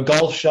 For a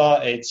golf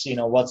shot, it's,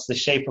 what's the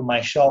shape of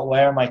my shot?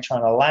 Where am I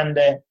trying to land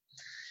it?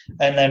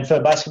 And then for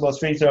basketball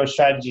 3-throw,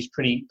 strategy is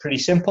pretty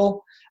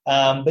simple.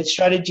 But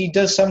strategy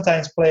does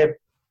sometimes play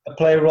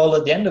a role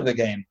at the end of the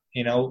game.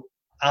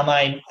 am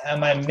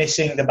I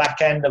missing the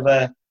back end of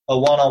a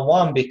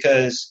one-on-one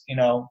because,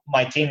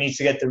 my team needs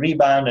to get the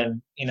rebound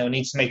and,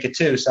 needs to make it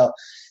two. So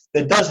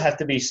there does have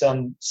to be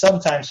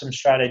sometimes some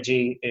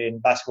strategy in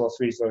basketball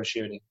free throw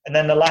shooting. And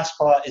then the last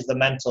part is the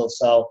mental.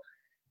 So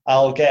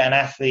I'll get an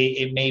athlete,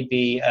 it may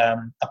be a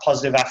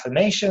positive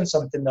affirmation,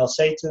 something they'll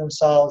say to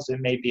themselves. It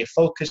may be a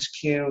focus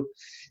cue.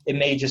 It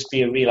may just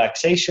be a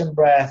relaxation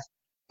breath,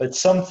 but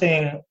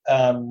something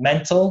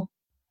mental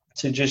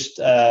to just,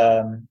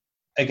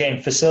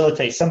 again,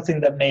 facilitate, something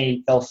that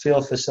they'll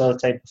feel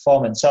facilitate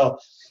performance. So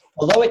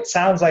although it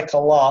sounds like a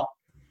lot,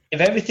 if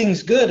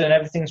everything's good and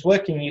everything's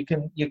working,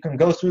 you can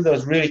go through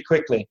those really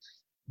quickly.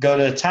 Go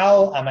to the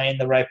towel. Am I in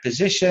the right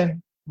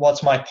position?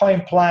 What's my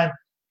point plan?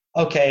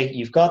 Okay,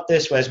 you've got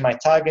this. Where's my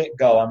target?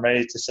 Go. I'm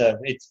ready to serve.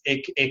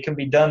 It can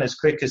be done as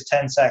quick as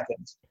 10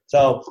 seconds.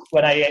 So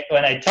when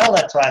I tell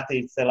that to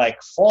athletes, they're like,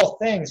 4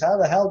 things. How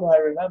the hell do I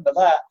remember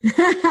that?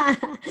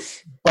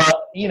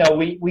 But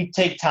we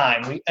take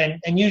time.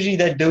 And usually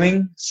they're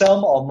doing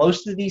some or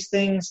most of these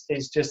things.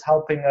 Is just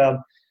helping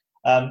them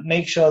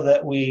make sure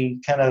that we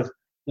kind of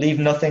leave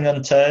nothing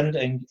unturned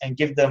and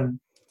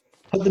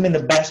put them in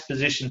the best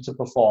position to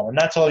perform. And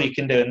that's all you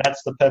can do. And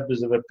that's the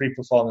purpose of a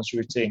pre-performance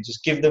routine.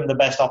 Just give them the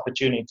best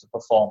opportunity to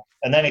perform.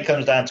 And then it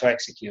comes down to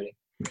executing.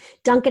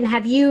 Duncan,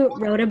 have you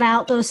wrote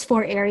about those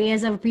 4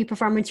 areas of a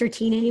pre-performance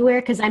routine anywhere?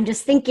 Because I'm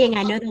just thinking,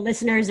 I know the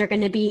listeners are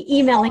going to be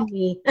emailing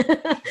me. And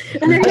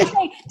they're going to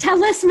say,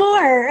 tell us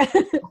more.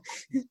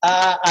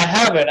 I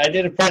haven't. I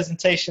did a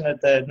presentation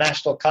at the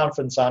national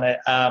conference on it.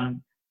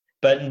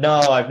 But no,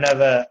 I've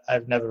never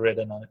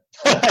written on it.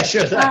 I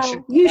should.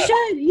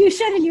 You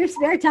should in your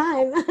spare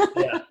time.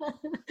 Yeah.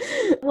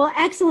 Well,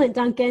 excellent,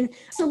 Duncan.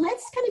 So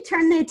let's kind of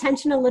turn the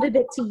attention a little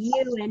bit to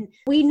you. And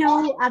we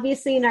know,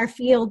 obviously, in our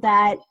field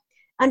that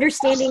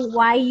understanding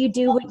why you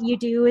do what you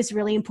do is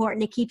really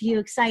important to keep you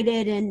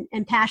excited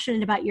and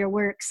passionate about your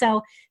work.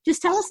 So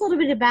just tell us a little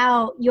bit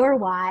about your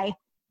why.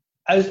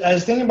 I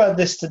was thinking about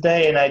this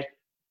today, and I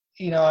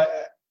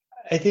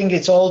think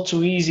it's all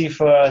too easy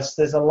for us.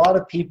 There's a lot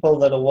of people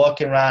that are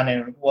walking around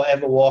in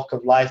whatever walk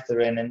of life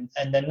they're in, and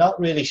they're not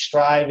really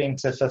striving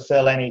to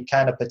fulfill any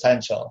kind of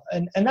potential.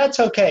 And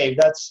that's okay.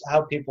 That's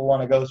how people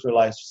want to go through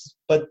life.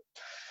 But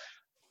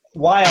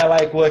why I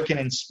like working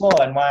in sport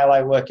and why I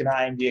like working at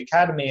IMG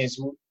Academy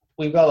is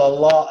we've got a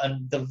lot,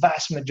 and the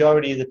vast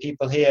majority of the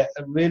people here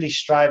are really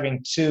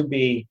striving to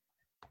be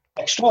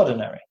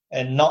extraordinary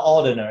and not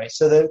ordinary.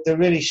 So they're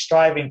really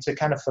striving to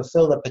kind of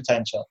fulfill the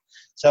potential.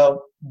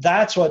 So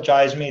that's what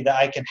drives me, that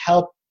I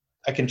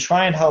can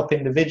try and help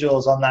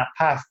individuals on that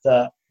path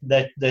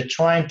that they're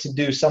trying to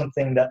do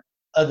something that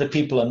other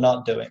people are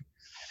not doing.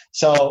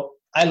 So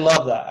I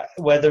love that,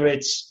 whether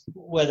it's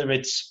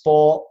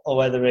sport or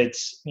whether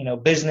it's,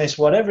 business,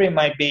 whatever it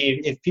might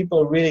be. If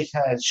people really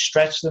kind of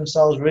stretch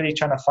themselves, really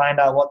trying to find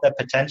out what their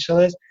potential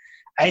is,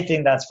 I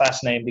think that's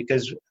fascinating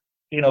because,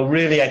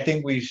 really, I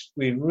think we've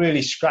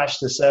really scratched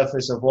the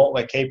surface of what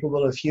we're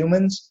capable of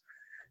humans.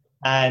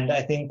 And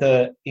I think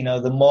the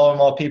more and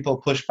more people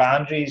push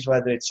boundaries,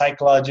 whether it's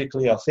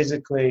psychologically or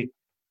physically,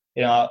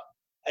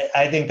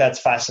 I think that's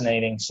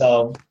fascinating.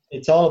 So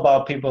it's all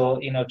about people,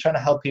 trying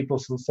to help people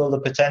fulfill the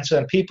potential,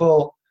 and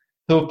people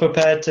who are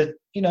prepared to,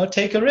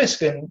 take a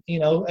risk and,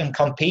 and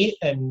compete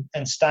and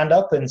stand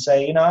up and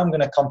say, I'm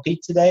going to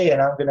compete today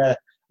and I'm going to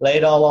lay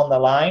it all on the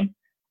line.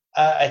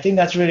 I think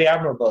that's really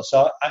admirable.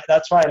 So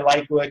that's why I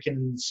like working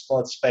in the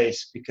sports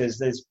space, because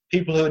there's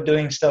people who are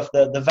doing stuff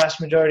that the vast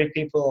majority of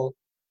people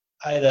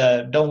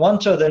either don't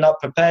want to, or they're not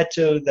prepared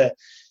to,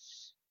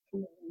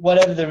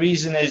 whatever the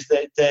reason is,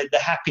 that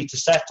they're happy to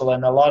settle.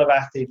 And a lot of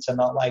athletes are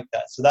not like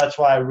that. So that's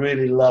why I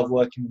really love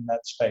working in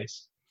that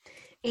space.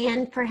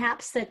 And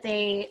perhaps that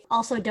they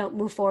also don't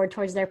move forward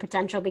towards their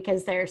potential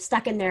because they're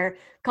stuck in their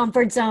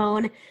comfort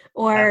zone,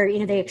 or,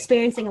 they're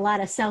experiencing a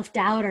lot of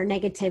self-doubt or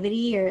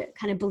negativity or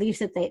kind of beliefs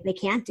that they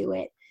can't do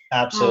it.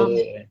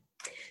 Absolutely.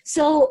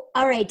 So,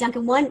 all right,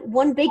 Duncan,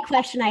 one big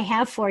question I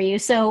have for you.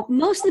 So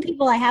most of the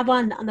people I have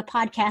on the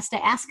podcast, I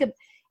ask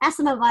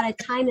them about a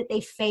time that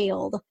they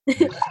failed.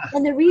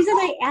 And the reason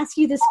I ask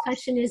you this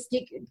question is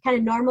to kind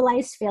of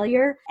normalize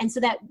failure, and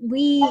so that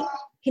we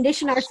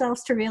condition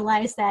ourselves to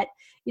realize that,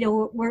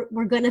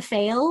 we're going to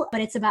fail, but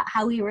it's about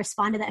how we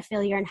respond to that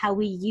failure and how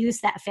we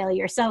use that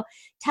failure. So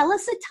tell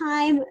us a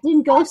time that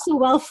didn't go so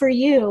well for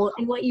you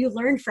and what you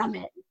learned from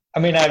it. I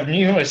mean, I have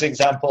numerous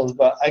examples,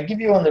 but I'll give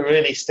you one that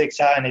really sticks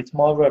out, and it's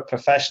more of a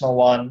professional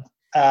one.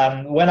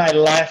 When I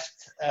left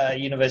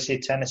University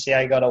of Tennessee,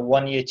 I got a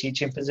 1-year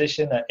teaching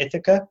position at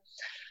Ithaca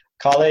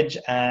College,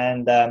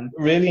 and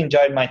really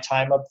enjoyed my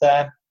time up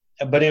there.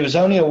 But it was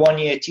only a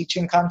 1-year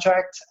teaching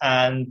contract,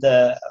 and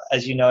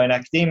as you know, in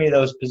academia,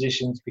 those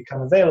positions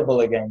become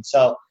available again.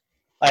 So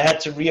I had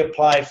to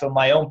reapply for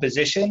my own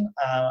position.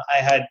 I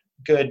had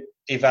good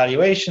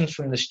evaluations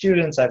from the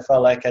students. I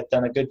felt like I'd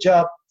done a good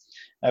job.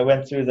 I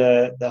went through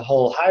the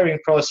whole hiring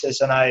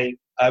process, and I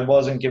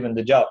wasn't given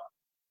the job.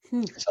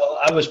 So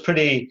I was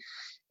pretty,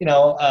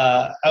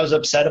 I was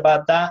upset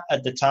about that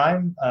at the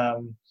time.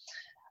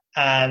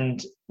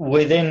 And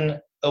within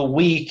a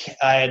week,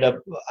 I'd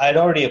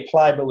already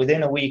applied, but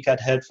within a week I'd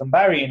heard from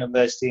Barry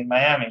University in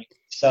Miami.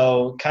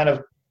 So kind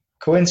of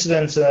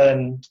coincidence,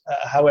 and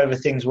however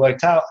things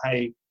worked out,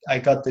 I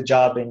got the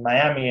job in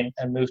Miami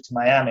and moved to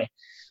Miami.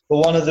 But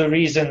one of the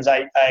reasons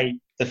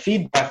the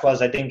feedback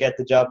was I didn't get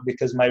the job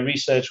because my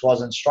research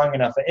wasn't strong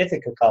enough at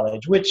Ithaca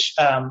College, which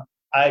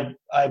I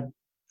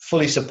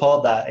fully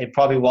support that. It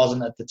probably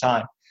wasn't at the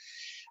time.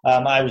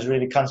 I was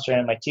really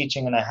concentrating on my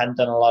teaching and I hadn't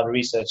done a lot of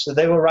research. So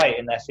they were right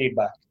in their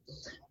feedback.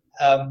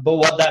 But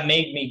what that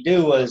made me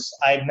do was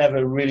I'd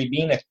never really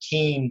been a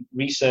keen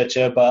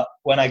researcher. But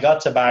when I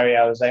got to Barry,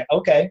 I was like,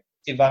 okay,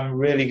 if I'm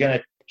really going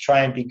to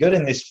try and be good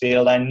in this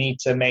field, I need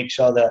to make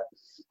sure that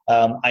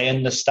I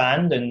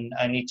understand, and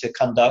I need to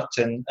conduct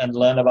and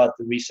learn about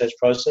the research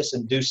process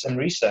and do some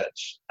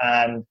research.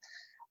 And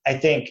I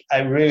think I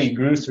really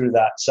grew through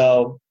that.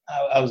 So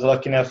I was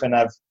lucky enough, and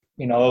I've,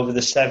 over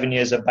the 7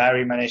 years at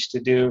Barry, managed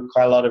to do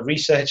quite a lot of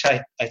research.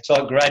 I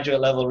taught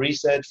graduate level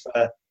research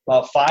for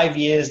about 5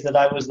 years that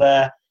I was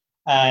there,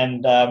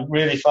 and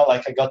really felt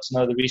like I got to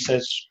know the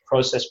research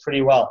process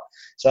pretty well.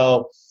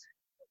 So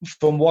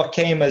from what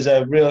came as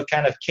a real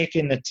kind of kick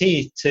in the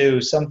teeth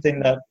to something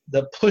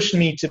that pushed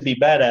me to be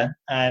better.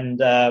 And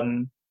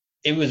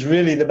it was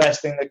really the best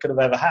thing that could have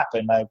ever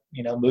happened. I,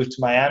 moved to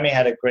Miami,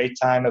 had a great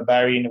time at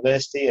Barry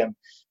University and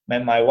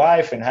met my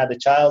wife and had a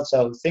child.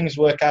 So things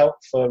work out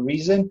for a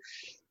reason.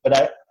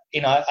 But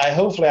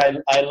hopefully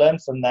I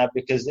learned from that,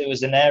 because it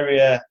was an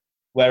area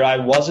where I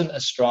wasn't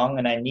as strong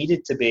and I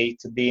needed to be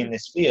in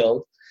this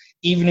field.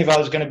 Even if I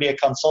was going to be a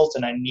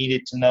consultant, I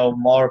needed to know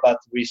more about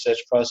the research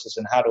process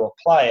and how to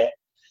apply it.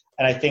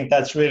 And I think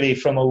that's really,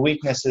 from a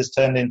weakness, has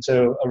turned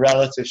into a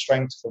relative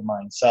strength of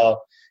mine. So,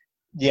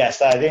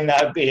 yes, I think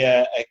that would be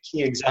a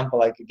key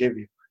example I could give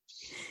you.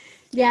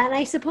 Yeah, and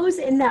I suppose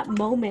in that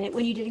moment,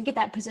 when you didn't get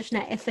that position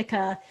at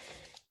Ithaca,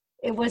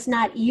 it was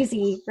not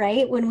easy,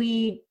 right? When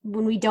we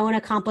don't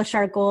accomplish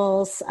our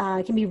goals,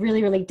 it can be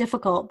really, really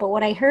difficult. But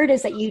what I heard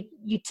is that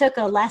you took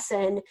a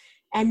lesson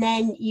and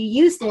then you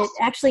used it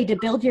actually to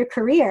build your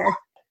career.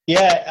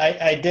 Yeah,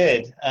 I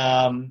did.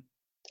 And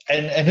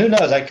who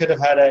knows, I could have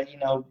had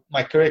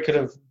my career could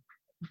have,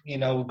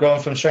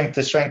 grown from strength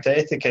to strength at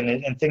Ithaca,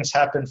 and things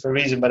happen for a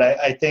reason. But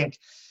I think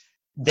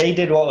they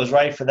did what was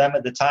right for them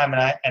at the time.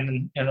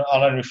 And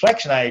on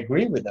reflection, I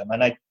agree with them.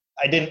 And I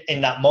didn't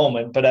in that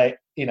moment, but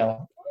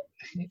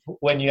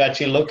when you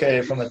actually look at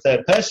it from a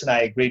third person,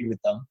 I agreed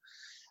with them.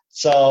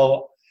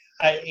 So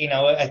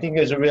I think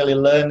it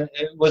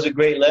was a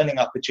great learning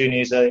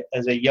opportunity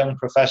as a young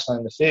professional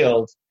in the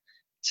field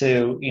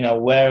to,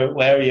 where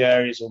are your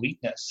areas of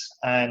weakness?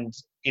 And,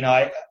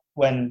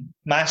 when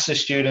master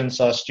students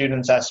or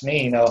students ask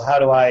me, how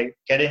do I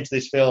get into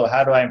this field? Or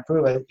how do I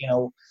improve it?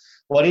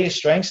 What are your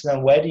strengths? And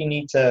then where do you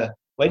need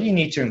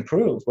to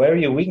improve? Where are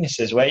your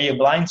weaknesses? Where are your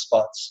blind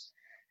spots?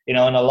 And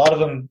a lot of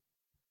them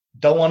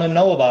don't want to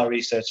know about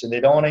research and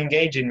they don't want to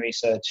engage in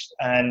research.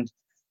 And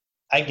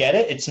I get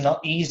it. It's not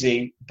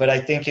easy, but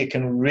I think it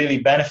can really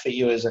benefit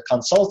you as a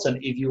consultant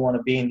if you want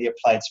to be in the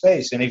applied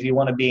space. And if you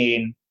want to be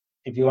in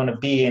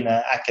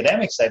an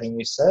academic setting,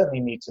 you certainly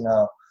need to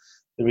know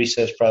the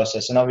research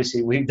process. And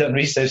obviously we've done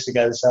research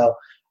together, so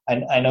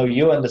I know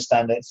you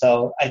understand it.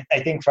 So I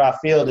think for our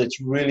field,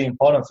 it's really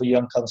important for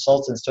young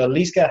consultants to at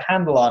least get a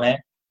handle on it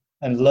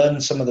and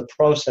learn some of the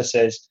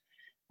processes.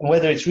 And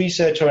whether it's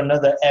research or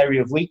another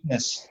area of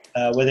weakness,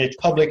 whether it's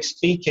public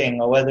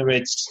speaking or whether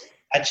it's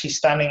actually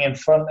standing in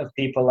front of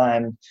people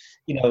and,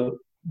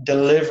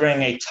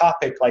 delivering a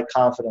topic like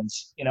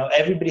confidence,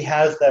 everybody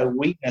has their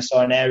weakness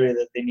or an area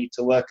that they need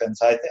to work on.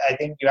 So I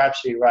think you're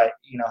absolutely right.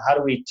 How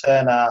do we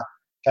turn our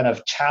kind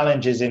of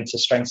challenges into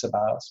strengths of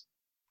ours?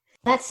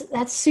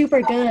 That's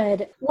super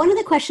good. One of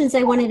the questions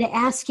I wanted to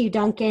ask you,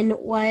 Duncan,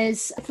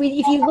 was if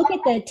you look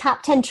at the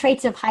top 10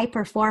 traits of high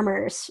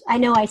performers, I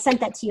know I sent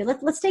that to you.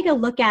 Let's take a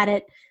look at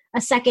it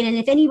a second. And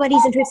if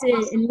anybody's interested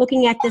in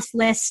looking at this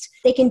list,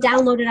 they can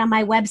download it on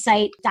my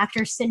website,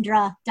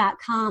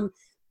 drsindra.com.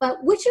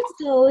 But which of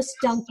those,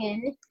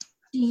 Duncan,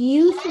 do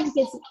you think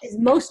is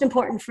most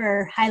important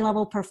for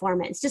high-level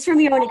performance, just from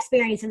your own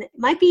experience? And it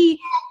might be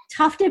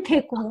tough to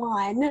pick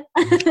one,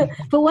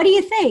 but what do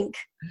you think?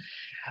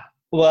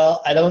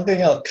 Well, I don't think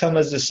it'll come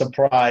as a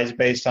surprise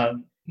based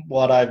on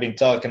what I've been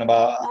talking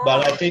about.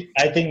 But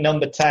I think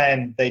number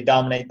 10, they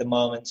dominate the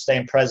moment,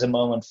 staying present,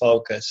 moment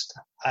focused.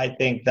 I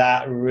think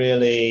that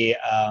really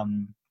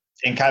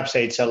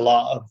encapsulates a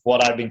lot of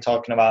what I've been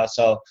talking about.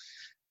 So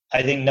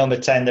I think number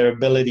 10, their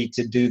ability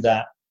to do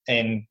that,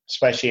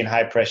 especially in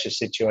high pressure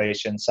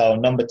situations. So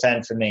number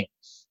 10 for me.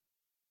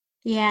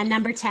 Yeah,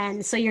 number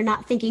 10. So you're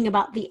not thinking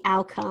about the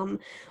outcome,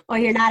 or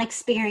you're not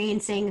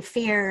experiencing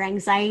fear or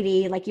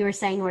anxiety, like you were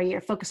saying, where you're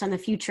focused on the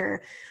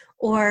future,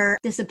 or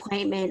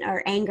disappointment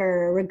or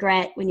anger or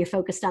regret when you're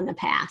focused on the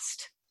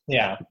past.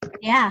 Yeah.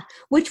 Yeah.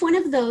 Which one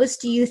of those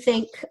do you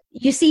think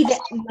you see that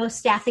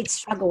most athletes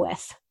struggle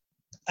with?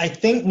 I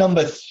think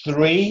number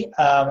 3,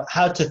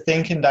 how to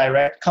think and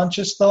direct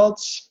conscious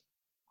thoughts.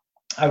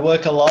 I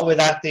work a lot with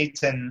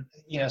athletes and,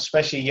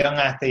 especially young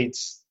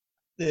athletes.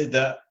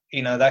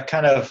 that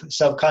kind of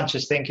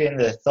subconscious thinking,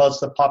 the thoughts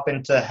that pop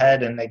into the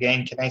head, and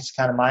again, connects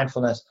to kind of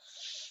mindfulness.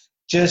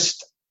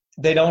 Just,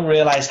 they don't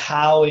realize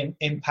how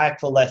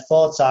impactful their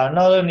thoughts are.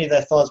 Not only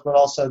their thoughts, but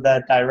also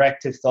their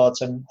directive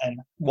thoughts, and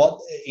what,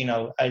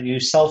 I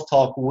use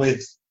self-talk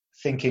with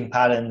thinking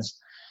patterns,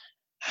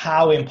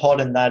 how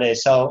important that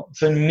is. So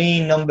for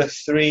me, number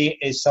 3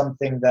 is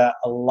something that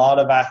a lot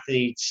of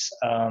athletes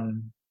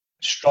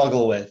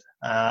struggle with,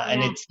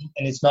 and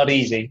it's not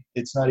easy.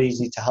 It's not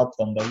easy to help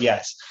them, but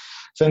yes,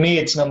 for me,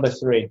 it's number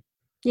 3.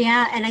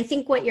 Yeah, and I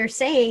think what you're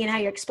saying and how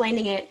you're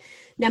explaining it,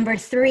 number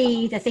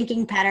 3, the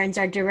thinking patterns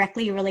are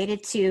directly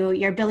related to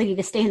your ability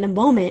to stay in the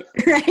moment,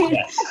 right?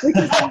 Yes. Which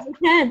is what we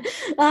can.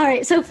 All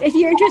right. So if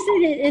you're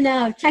interested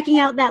in checking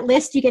out that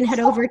list, you can head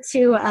over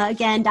to,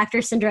 again,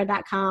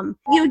 drsindra.com.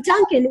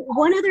 Duncan,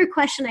 one other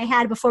question I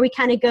had before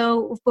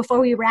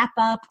we wrap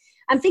up.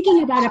 I'm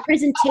thinking about a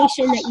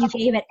presentation that you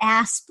gave at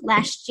ASP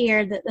last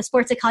year, the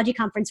Sports Psychology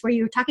Conference, where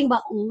you were talking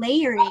about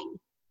layering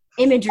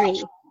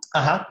imagery.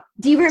 Uh-huh.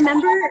 Do you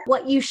remember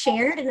what you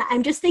shared? And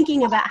I'm just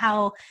thinking about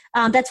how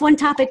that's one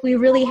topic we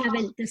really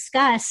haven't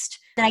discussed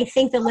that I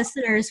think the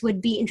listeners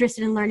would be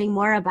interested in learning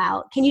more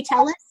about. Can you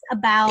tell us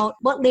about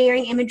what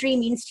layering imagery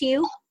means to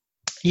you?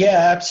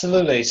 Yeah,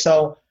 absolutely.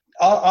 So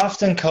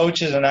often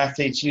coaches and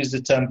athletes use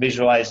the term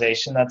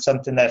visualization. That's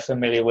something they're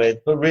familiar with.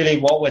 But really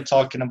what we're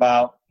talking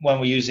about when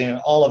we're using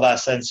all of our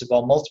senses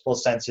or multiple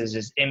senses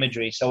is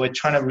imagery. So we're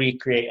trying to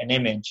recreate an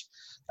image.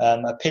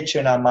 A picture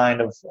in our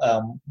mind of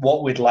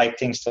what we'd like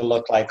things to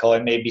look like, or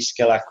it may be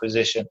skill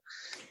acquisition.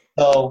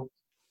 So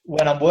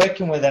when I'm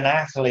working with an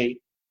athlete,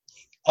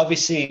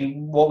 obviously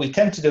what we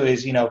tend to do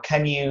is,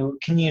 can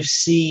you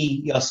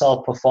see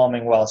yourself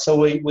performing well? So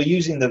we're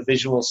using the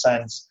visual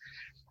sense.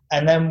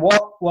 And then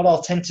what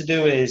I'll tend to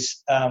do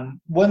is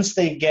once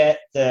they get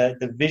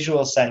the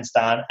visual sense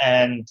down,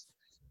 and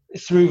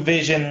through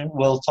vision,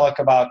 we'll talk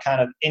about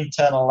kind of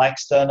internal,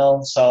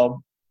 external.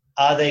 So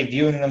are they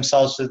viewing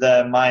themselves through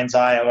their mind's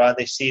eye, or are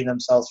they seeing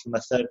themselves from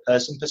a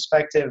third-person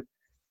perspective?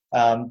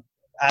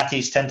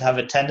 Athletes tend to have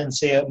a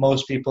tendency,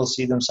 most people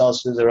see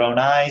themselves through their own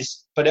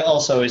eyes, but it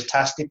also is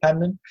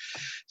task-dependent.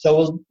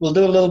 So we'll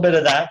do a little bit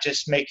of that,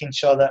 just making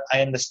sure that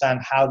I understand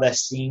how they're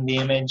seeing the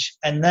image.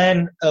 And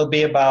then it'll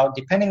be about,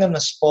 depending on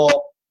the sport,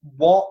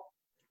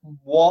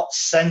 what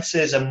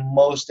senses are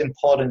most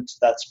important to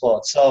that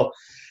sport. So,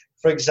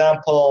 for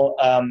example,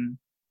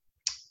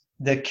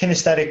 the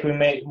kinesthetic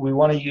we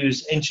want to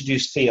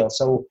introduce feel.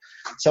 So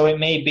it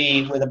may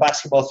be with a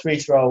basketball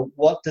 3-throw,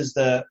 what does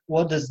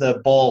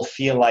the ball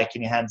feel like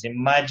in your hands?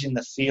 Imagine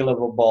the feel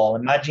of a ball.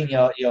 Imagine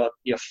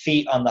your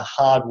feet on the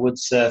hardwood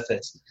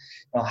surface.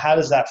 How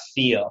does that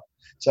feel?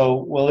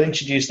 So we'll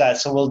introduce that.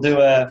 So we'll do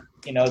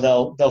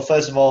they'll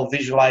first of all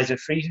visualize a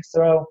free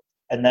throw,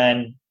 and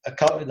then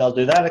they'll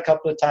do that a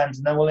couple of times,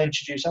 and then we'll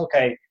introduce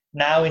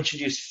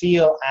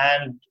feel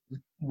and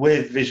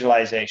with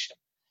visualization.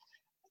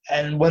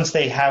 And once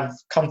they have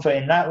comfort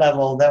in that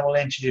level, then we'll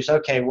introduce,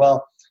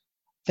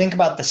 think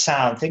about the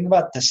sound. Think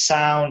about the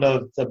sound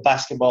of the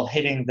basketball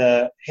hitting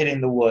the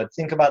wood.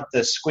 Think about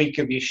the squeak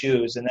of your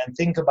shoes. And then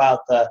think about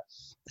the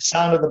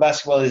sound of the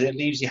basketball as it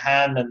leaves your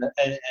hand, and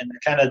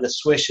kind of the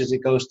swish as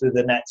it goes through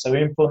the net. So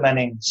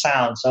implementing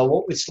sound. So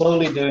what we're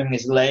slowly doing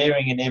is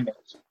layering an image.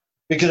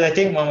 Because I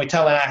think when we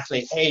tell an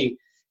athlete, hey,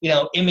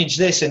 image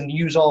this and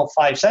use all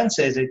 5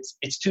 senses,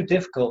 it's too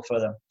difficult for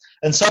them.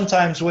 And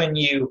sometimes when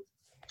you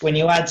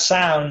add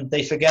sound,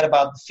 they forget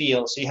about the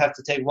feel. So you have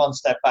to take one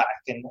step back.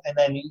 And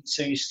then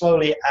so you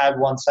slowly add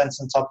one sense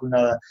on top of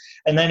another.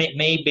 And then it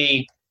may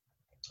be,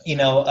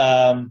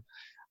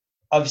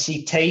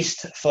 obviously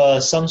taste for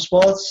some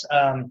sports.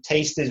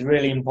 Taste is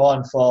really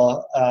important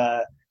for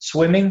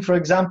swimming, for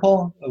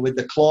example, with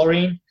the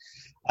chlorine.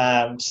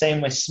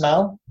 Same with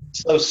smell.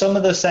 So some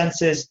of the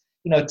senses,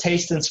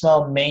 taste and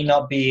smell may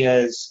not be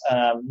as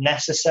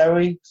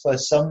necessary for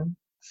some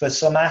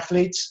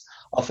athletes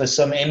or for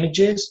some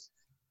images.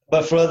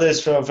 But for others,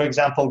 for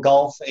example,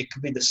 golf, it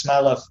could be the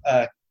smell of,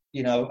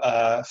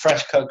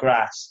 fresh cut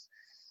grass.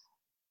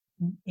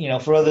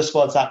 For other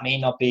sports, that may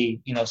not be,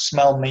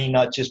 smell may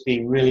not just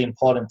be really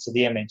important to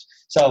the image.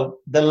 So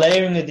the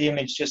layering of the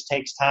image just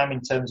takes time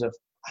in terms of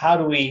how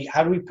do we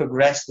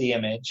progress the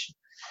image.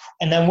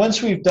 And then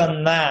once we've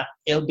done that,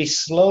 it'll be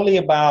slowly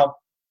about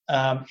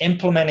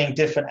implementing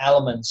different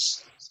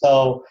elements.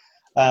 So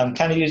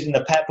kind of using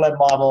the PEP-led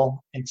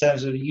model in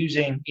terms of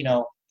using,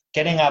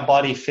 getting our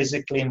body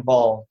physically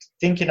involved,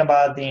 thinking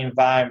about the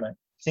environment,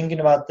 thinking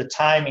about the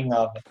timing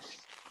of it,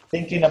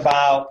 thinking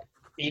about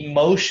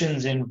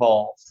emotions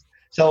involved.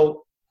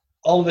 So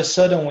all of a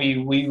sudden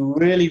we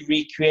really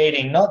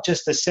recreating not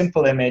just a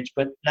simple image,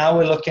 but now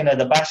we're looking at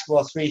the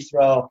basketball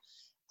 3-throw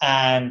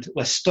and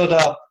we're stood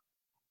up,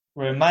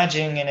 we're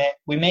imagining it.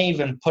 We may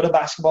even put a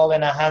basketball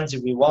in our hands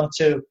if we want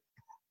to.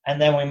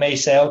 And then we may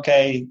say,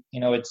 okay,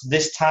 it's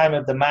this time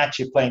of the match,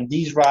 you're playing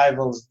these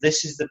rivals,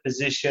 this is the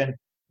position,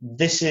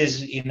 this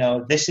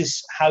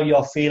is how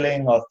you're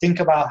feeling, or think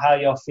about how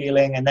you're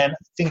feeling, and then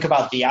think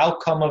about the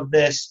outcome of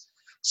this.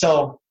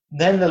 So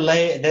then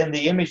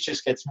the image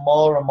just gets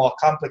more and more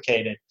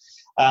complicated.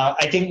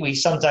 I think we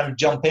sometimes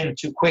jump in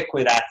too quick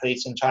with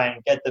athletes and try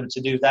and get them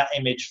to do that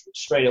image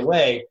straight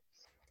away.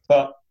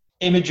 But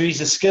imagery is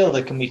a skill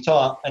that can be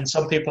taught, and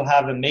some people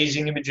have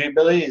amazing imagery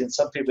abilities, and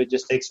some people it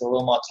just takes a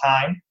little more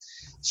time.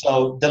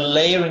 So the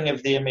layering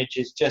of the image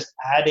is just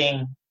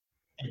adding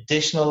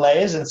additional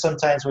layers, and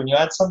sometimes when you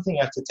add something,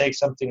 you have to take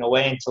something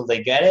away until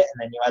they get it,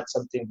 and then you add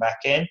something back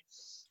in.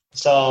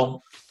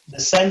 So the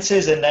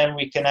senses, and then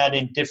we can add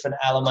in different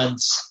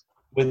elements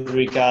with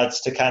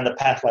regards to kind of the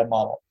pathway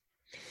model.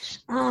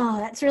 Oh,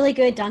 that's really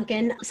good,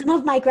 Duncan. Some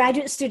of my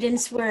graduate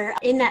students were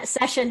in that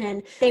session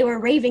and they were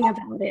raving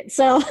about it.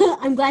 So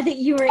I'm glad that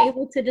you were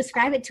able to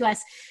describe it to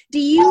us. Do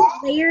you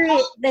layer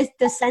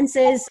the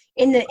senses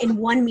in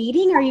one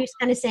meeting, or are you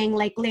kind of saying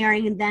like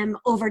layering them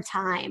over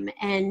time?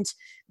 And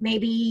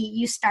maybe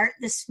you start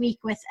this week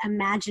with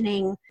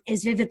imagining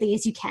as vividly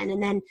as you can.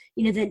 And then,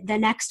 the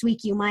next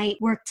week you might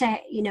work to,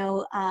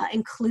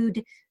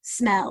 include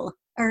smell,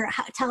 or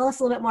tell us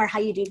a little bit more how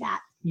you do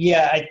that.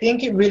 Yeah, I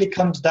think it really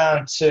comes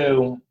down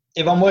to,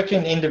 if I'm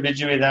working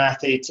individually with an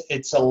athlete,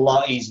 it's a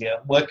lot easier.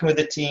 Working with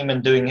a team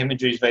and doing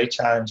imagery is very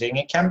challenging.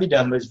 It can be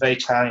done, but it's very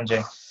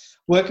challenging.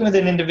 Working with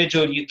an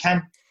individual, you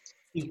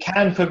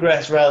can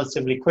progress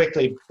relatively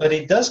quickly, but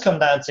it does come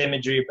down to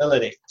imagery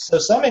ability. So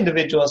some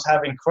individuals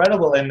have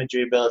incredible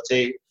imagery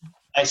ability.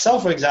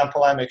 Myself, for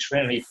example, I'm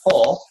extremely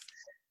poor.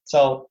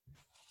 So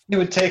it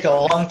would take a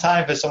long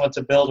time for someone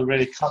to build a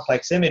really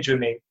complex image with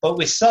me. But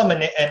with some,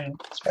 and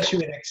especially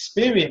with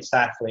experienced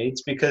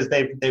athletes, because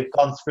they've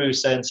gone through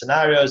certain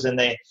scenarios and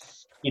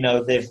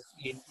they've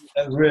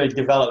really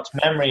developed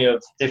memory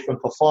of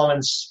different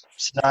performance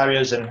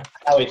scenarios and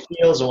how it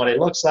feels and what it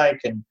looks like.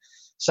 And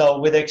so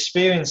with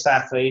experienced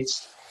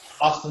athletes,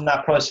 often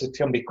that process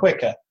can be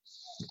quicker.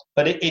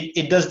 But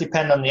it does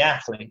depend on the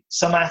athlete.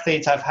 Some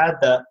athletes I've had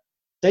that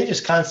they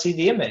just can't see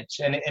the image,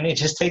 and it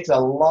just takes a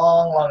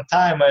long, long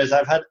time. Whereas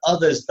I've had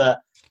others that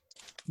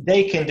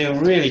they can do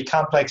really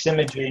complex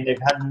imagery, and they've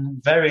had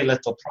very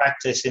little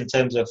practice in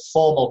terms of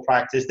formal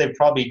practice. They've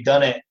probably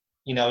done it,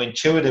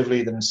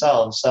 intuitively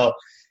themselves. So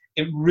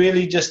it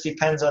really just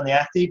depends on the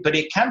athlete, but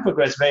it can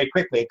progress very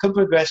quickly. It could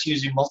progress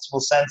using multiple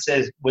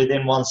senses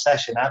within one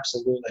session.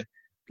 Absolutely.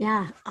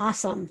 Yeah,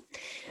 awesome.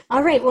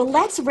 All right, well,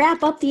 let's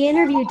wrap up the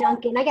interview,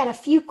 Duncan. I got a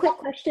few quick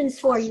questions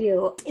for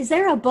you. Is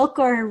there a book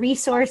or a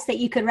resource that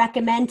you could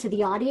recommend to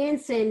the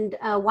audience, and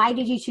why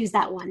did you choose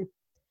that one?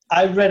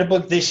 I read a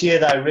book this year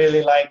that I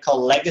really like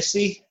called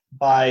Legacy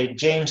by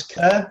James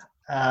Kerr.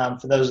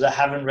 For those that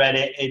haven't read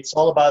it, it's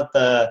all about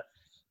the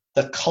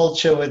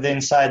culture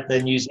inside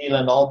the New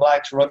Zealand All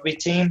Blacks rugby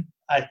team.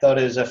 I thought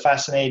it was a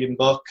fascinating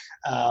book,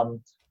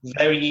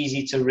 very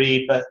easy to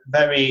read, but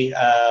very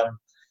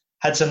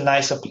had some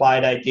nice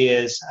applied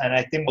ideas, and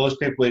I think most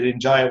people would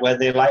enjoy it, whether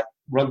they like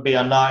rugby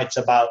or not. It's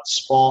about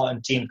sport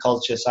and team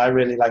culture, so I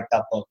really like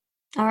that book.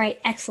 All right,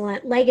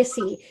 excellent.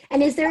 Legacy.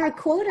 And is there a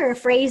quote or a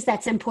phrase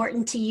that's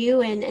important to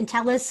you, and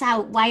tell us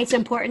why it's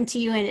important to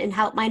you and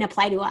how it might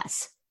apply to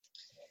us?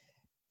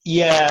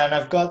 Yeah, and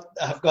I've got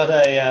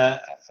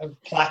a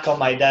plaque on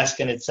my desk,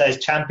 and it says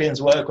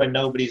 "Champions work when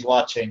nobody's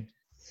watching."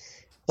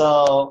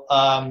 So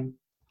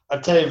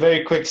I'll tell you a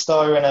very quick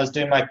story. When I was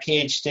doing my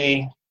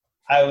PhD,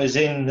 I was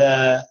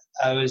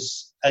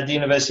at the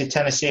University of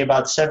Tennessee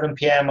about 7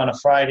 p.m. on a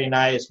Friday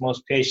night, as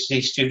most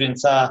PhD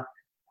students are,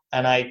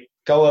 and I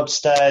go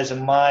upstairs,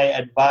 and my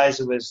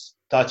advisor was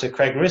Dr.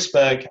 Craig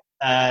Risberg,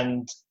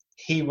 and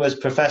he was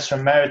Professor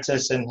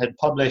Emeritus and had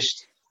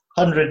published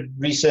 100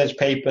 research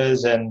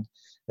papers and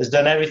has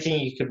done everything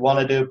you could want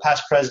to do,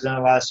 past president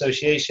of our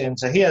association,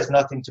 so he has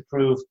nothing to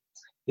prove.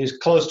 He was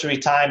close to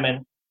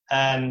retirement,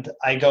 and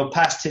I go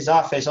past his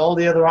office. All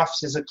the other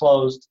offices are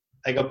closed.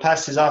 I go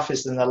past his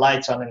office and the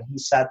lights on, and he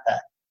sat there.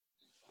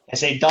 I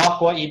say,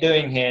 "Doc, what are you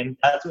doing here?" And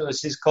that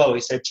was his quote.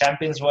 He said,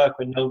 "Champions work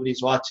when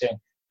nobody's watching."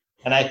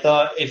 And I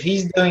thought, if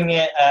he's doing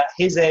it at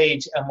his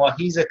age and what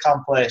he's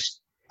accomplished,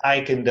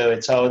 I can do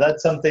it. So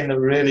that's something that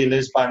really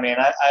lives by me.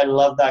 And I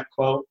love that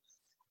quote.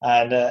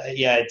 And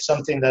it's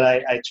something that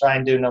I try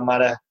and do no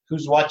matter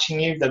who's watching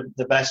you,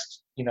 the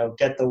best,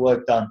 get the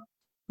work done.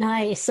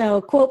 Nice.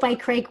 So quote by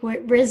Craig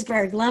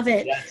Risberg. Love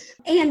it. Yes.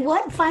 And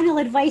what final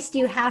advice do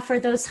you have for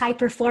those high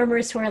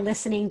performers who are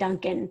listening,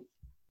 Duncan?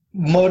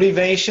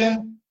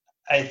 Motivation,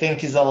 I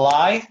think, is a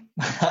lie.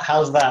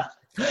 How's that?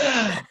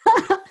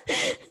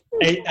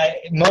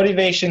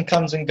 Motivation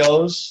comes and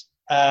goes.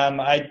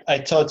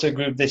 I taught to a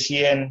group this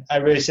year, and I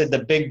really said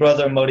the big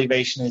brother of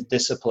motivation is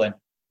discipline.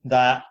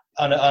 That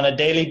on a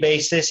daily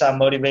basis, our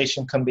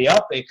motivation can be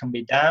up, it can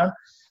be down.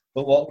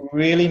 But what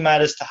really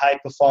matters to high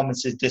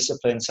performance is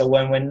discipline. So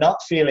when we're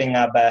not feeling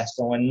our best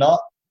and we're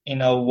not,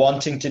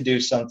 wanting to do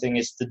something,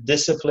 it's the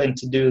discipline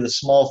to do the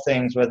small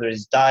things, whether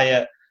it's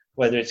diet,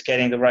 whether it's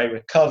getting the right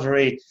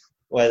recovery,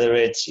 whether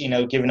it's,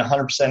 giving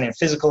 100% in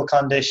physical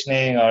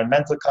conditioning or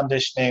mental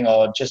conditioning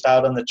or just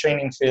out on the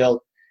training field.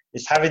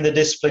 It's having the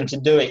discipline to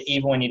do it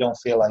even when you don't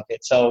feel like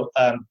it. So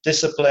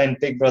discipline,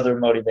 big brother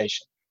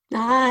motivation.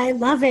 I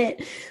love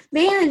it.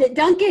 Man,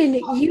 Duncan,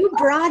 you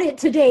brought it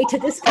today to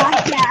this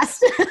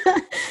podcast.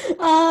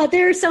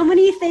 There are so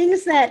many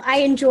things that I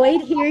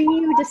enjoyed hearing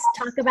you just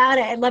talk about.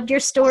 I loved your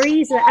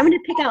stories. I'm going to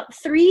pick out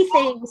 3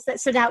 things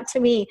that stood out to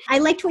me. I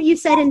liked what you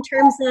said in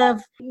terms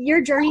of your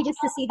journey, just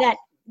to see that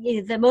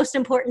the most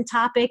important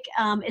topic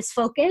is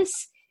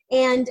focus,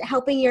 and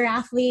helping your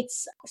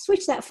athletes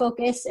switch that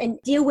focus and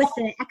deal with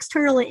the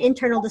external and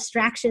internal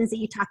distractions that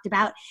you talked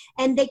about.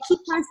 And the key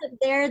concept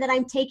there that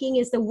I'm taking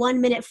is the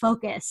 1-minute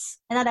focus.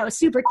 I thought that was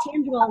super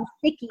tangible and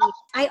sticky.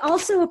 I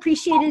also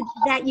appreciated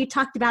that you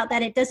talked about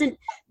that it doesn't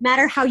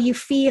matter how you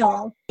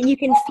feel, and you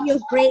can feel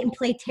great and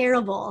play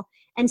terrible.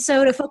 And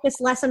so to focus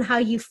less on how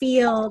you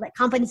feel, that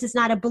confidence is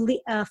not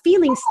a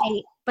feeling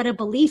state, but a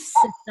belief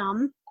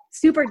system.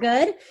 Super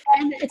good.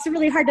 And it's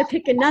really hard to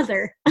pick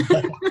another.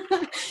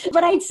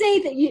 But I'd say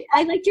that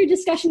I liked your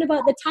discussion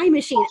about the time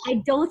machine.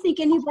 I don't think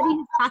anybody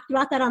has talked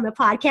about that on the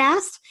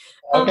podcast.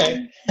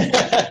 Okay.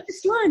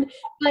 Just one.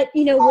 But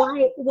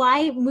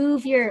why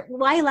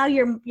allow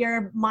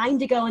your mind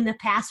to go in the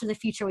past or the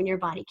future when your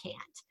body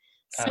can't?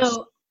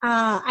 So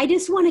I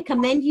just want to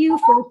commend you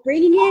for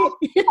bringing it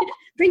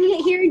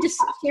here and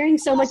just sharing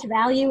so much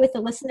value with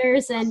the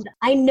listeners. And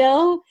I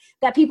know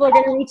that people are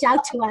going to reach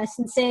out to us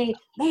and say,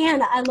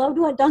 man, I loved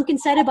what Duncan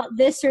said about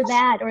this or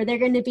that, or they're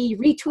going to be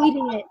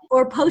retweeting it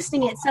or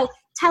posting it. So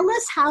tell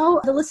us how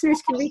the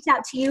listeners can reach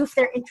out to you if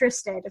they're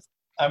interested.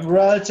 I'm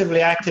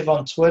relatively active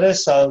on Twitter,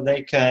 so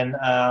they can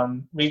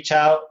reach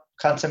out,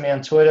 contact me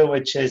on Twitter,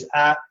 which is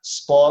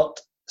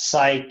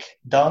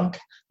 @SportPsychDunk,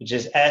 which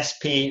is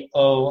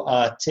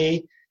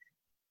SportPsychdunc.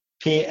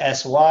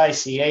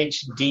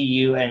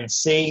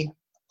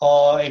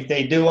 Or if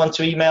they do want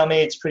to email me,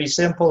 it's pretty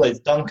simple. It's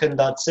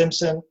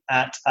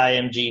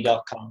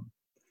duncan.simpson@img.com.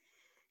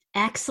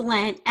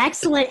 Excellent.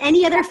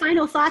 Any other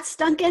final thoughts,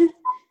 Duncan?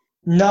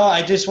 No,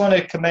 I just want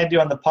to commend you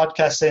on the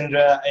podcast,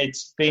 Sindra.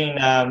 It's been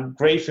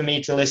great for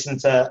me to listen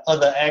to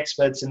other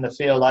experts in the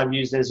field. I've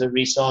used it as a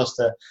resource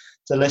to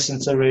listen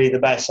to really the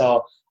best.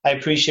 So I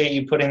appreciate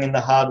you putting in the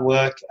hard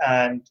work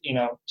and,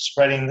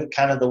 spreading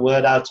the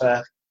word out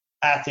to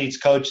athletes,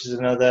 coaches,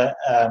 and other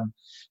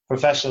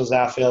professionals in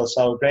our field.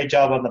 So great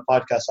job on the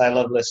podcast. I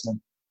love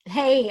listening.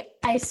 Hey,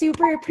 I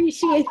super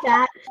appreciate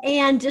that.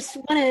 And just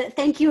want to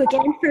thank you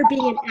again for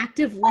being an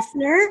active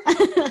listener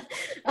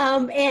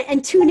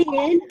and tuning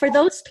in. For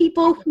those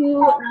people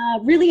who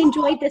really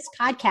enjoyed this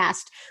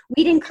podcast,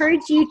 we'd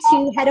encourage you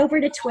to head over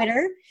to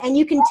Twitter, and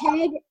you can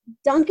tag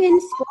Duncan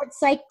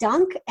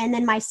SportPsychDunk and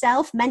then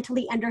myself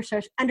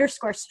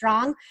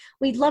mentally_strong.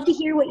 We'd love to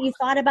hear what you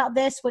thought about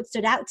this, what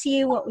stood out to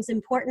you, what was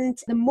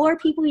important. The more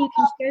people you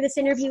can share this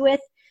interview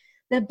with,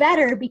 the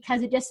better,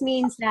 because it just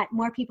means that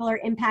more people are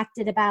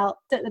impacted about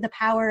the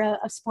power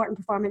of sport and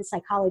performance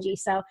psychology.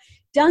 So,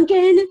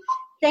 Duncan,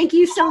 thank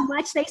you so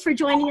much. Thanks for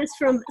joining us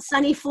from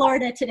sunny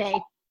Florida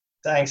today.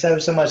 Thanks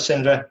ever so much,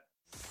 Sindra.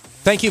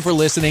 Thank you for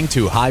listening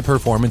to High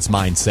Performance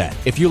Mindset.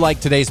 If you like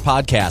today's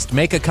podcast,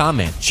 make a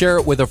comment, share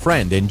it with a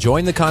friend, and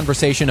join the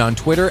conversation on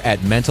Twitter at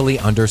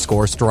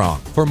mentally_strong.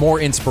 For more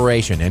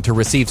inspiration and to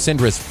receive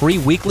Sindra's free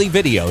weekly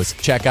videos,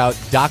 check out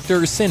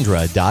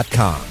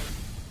drsindra.com.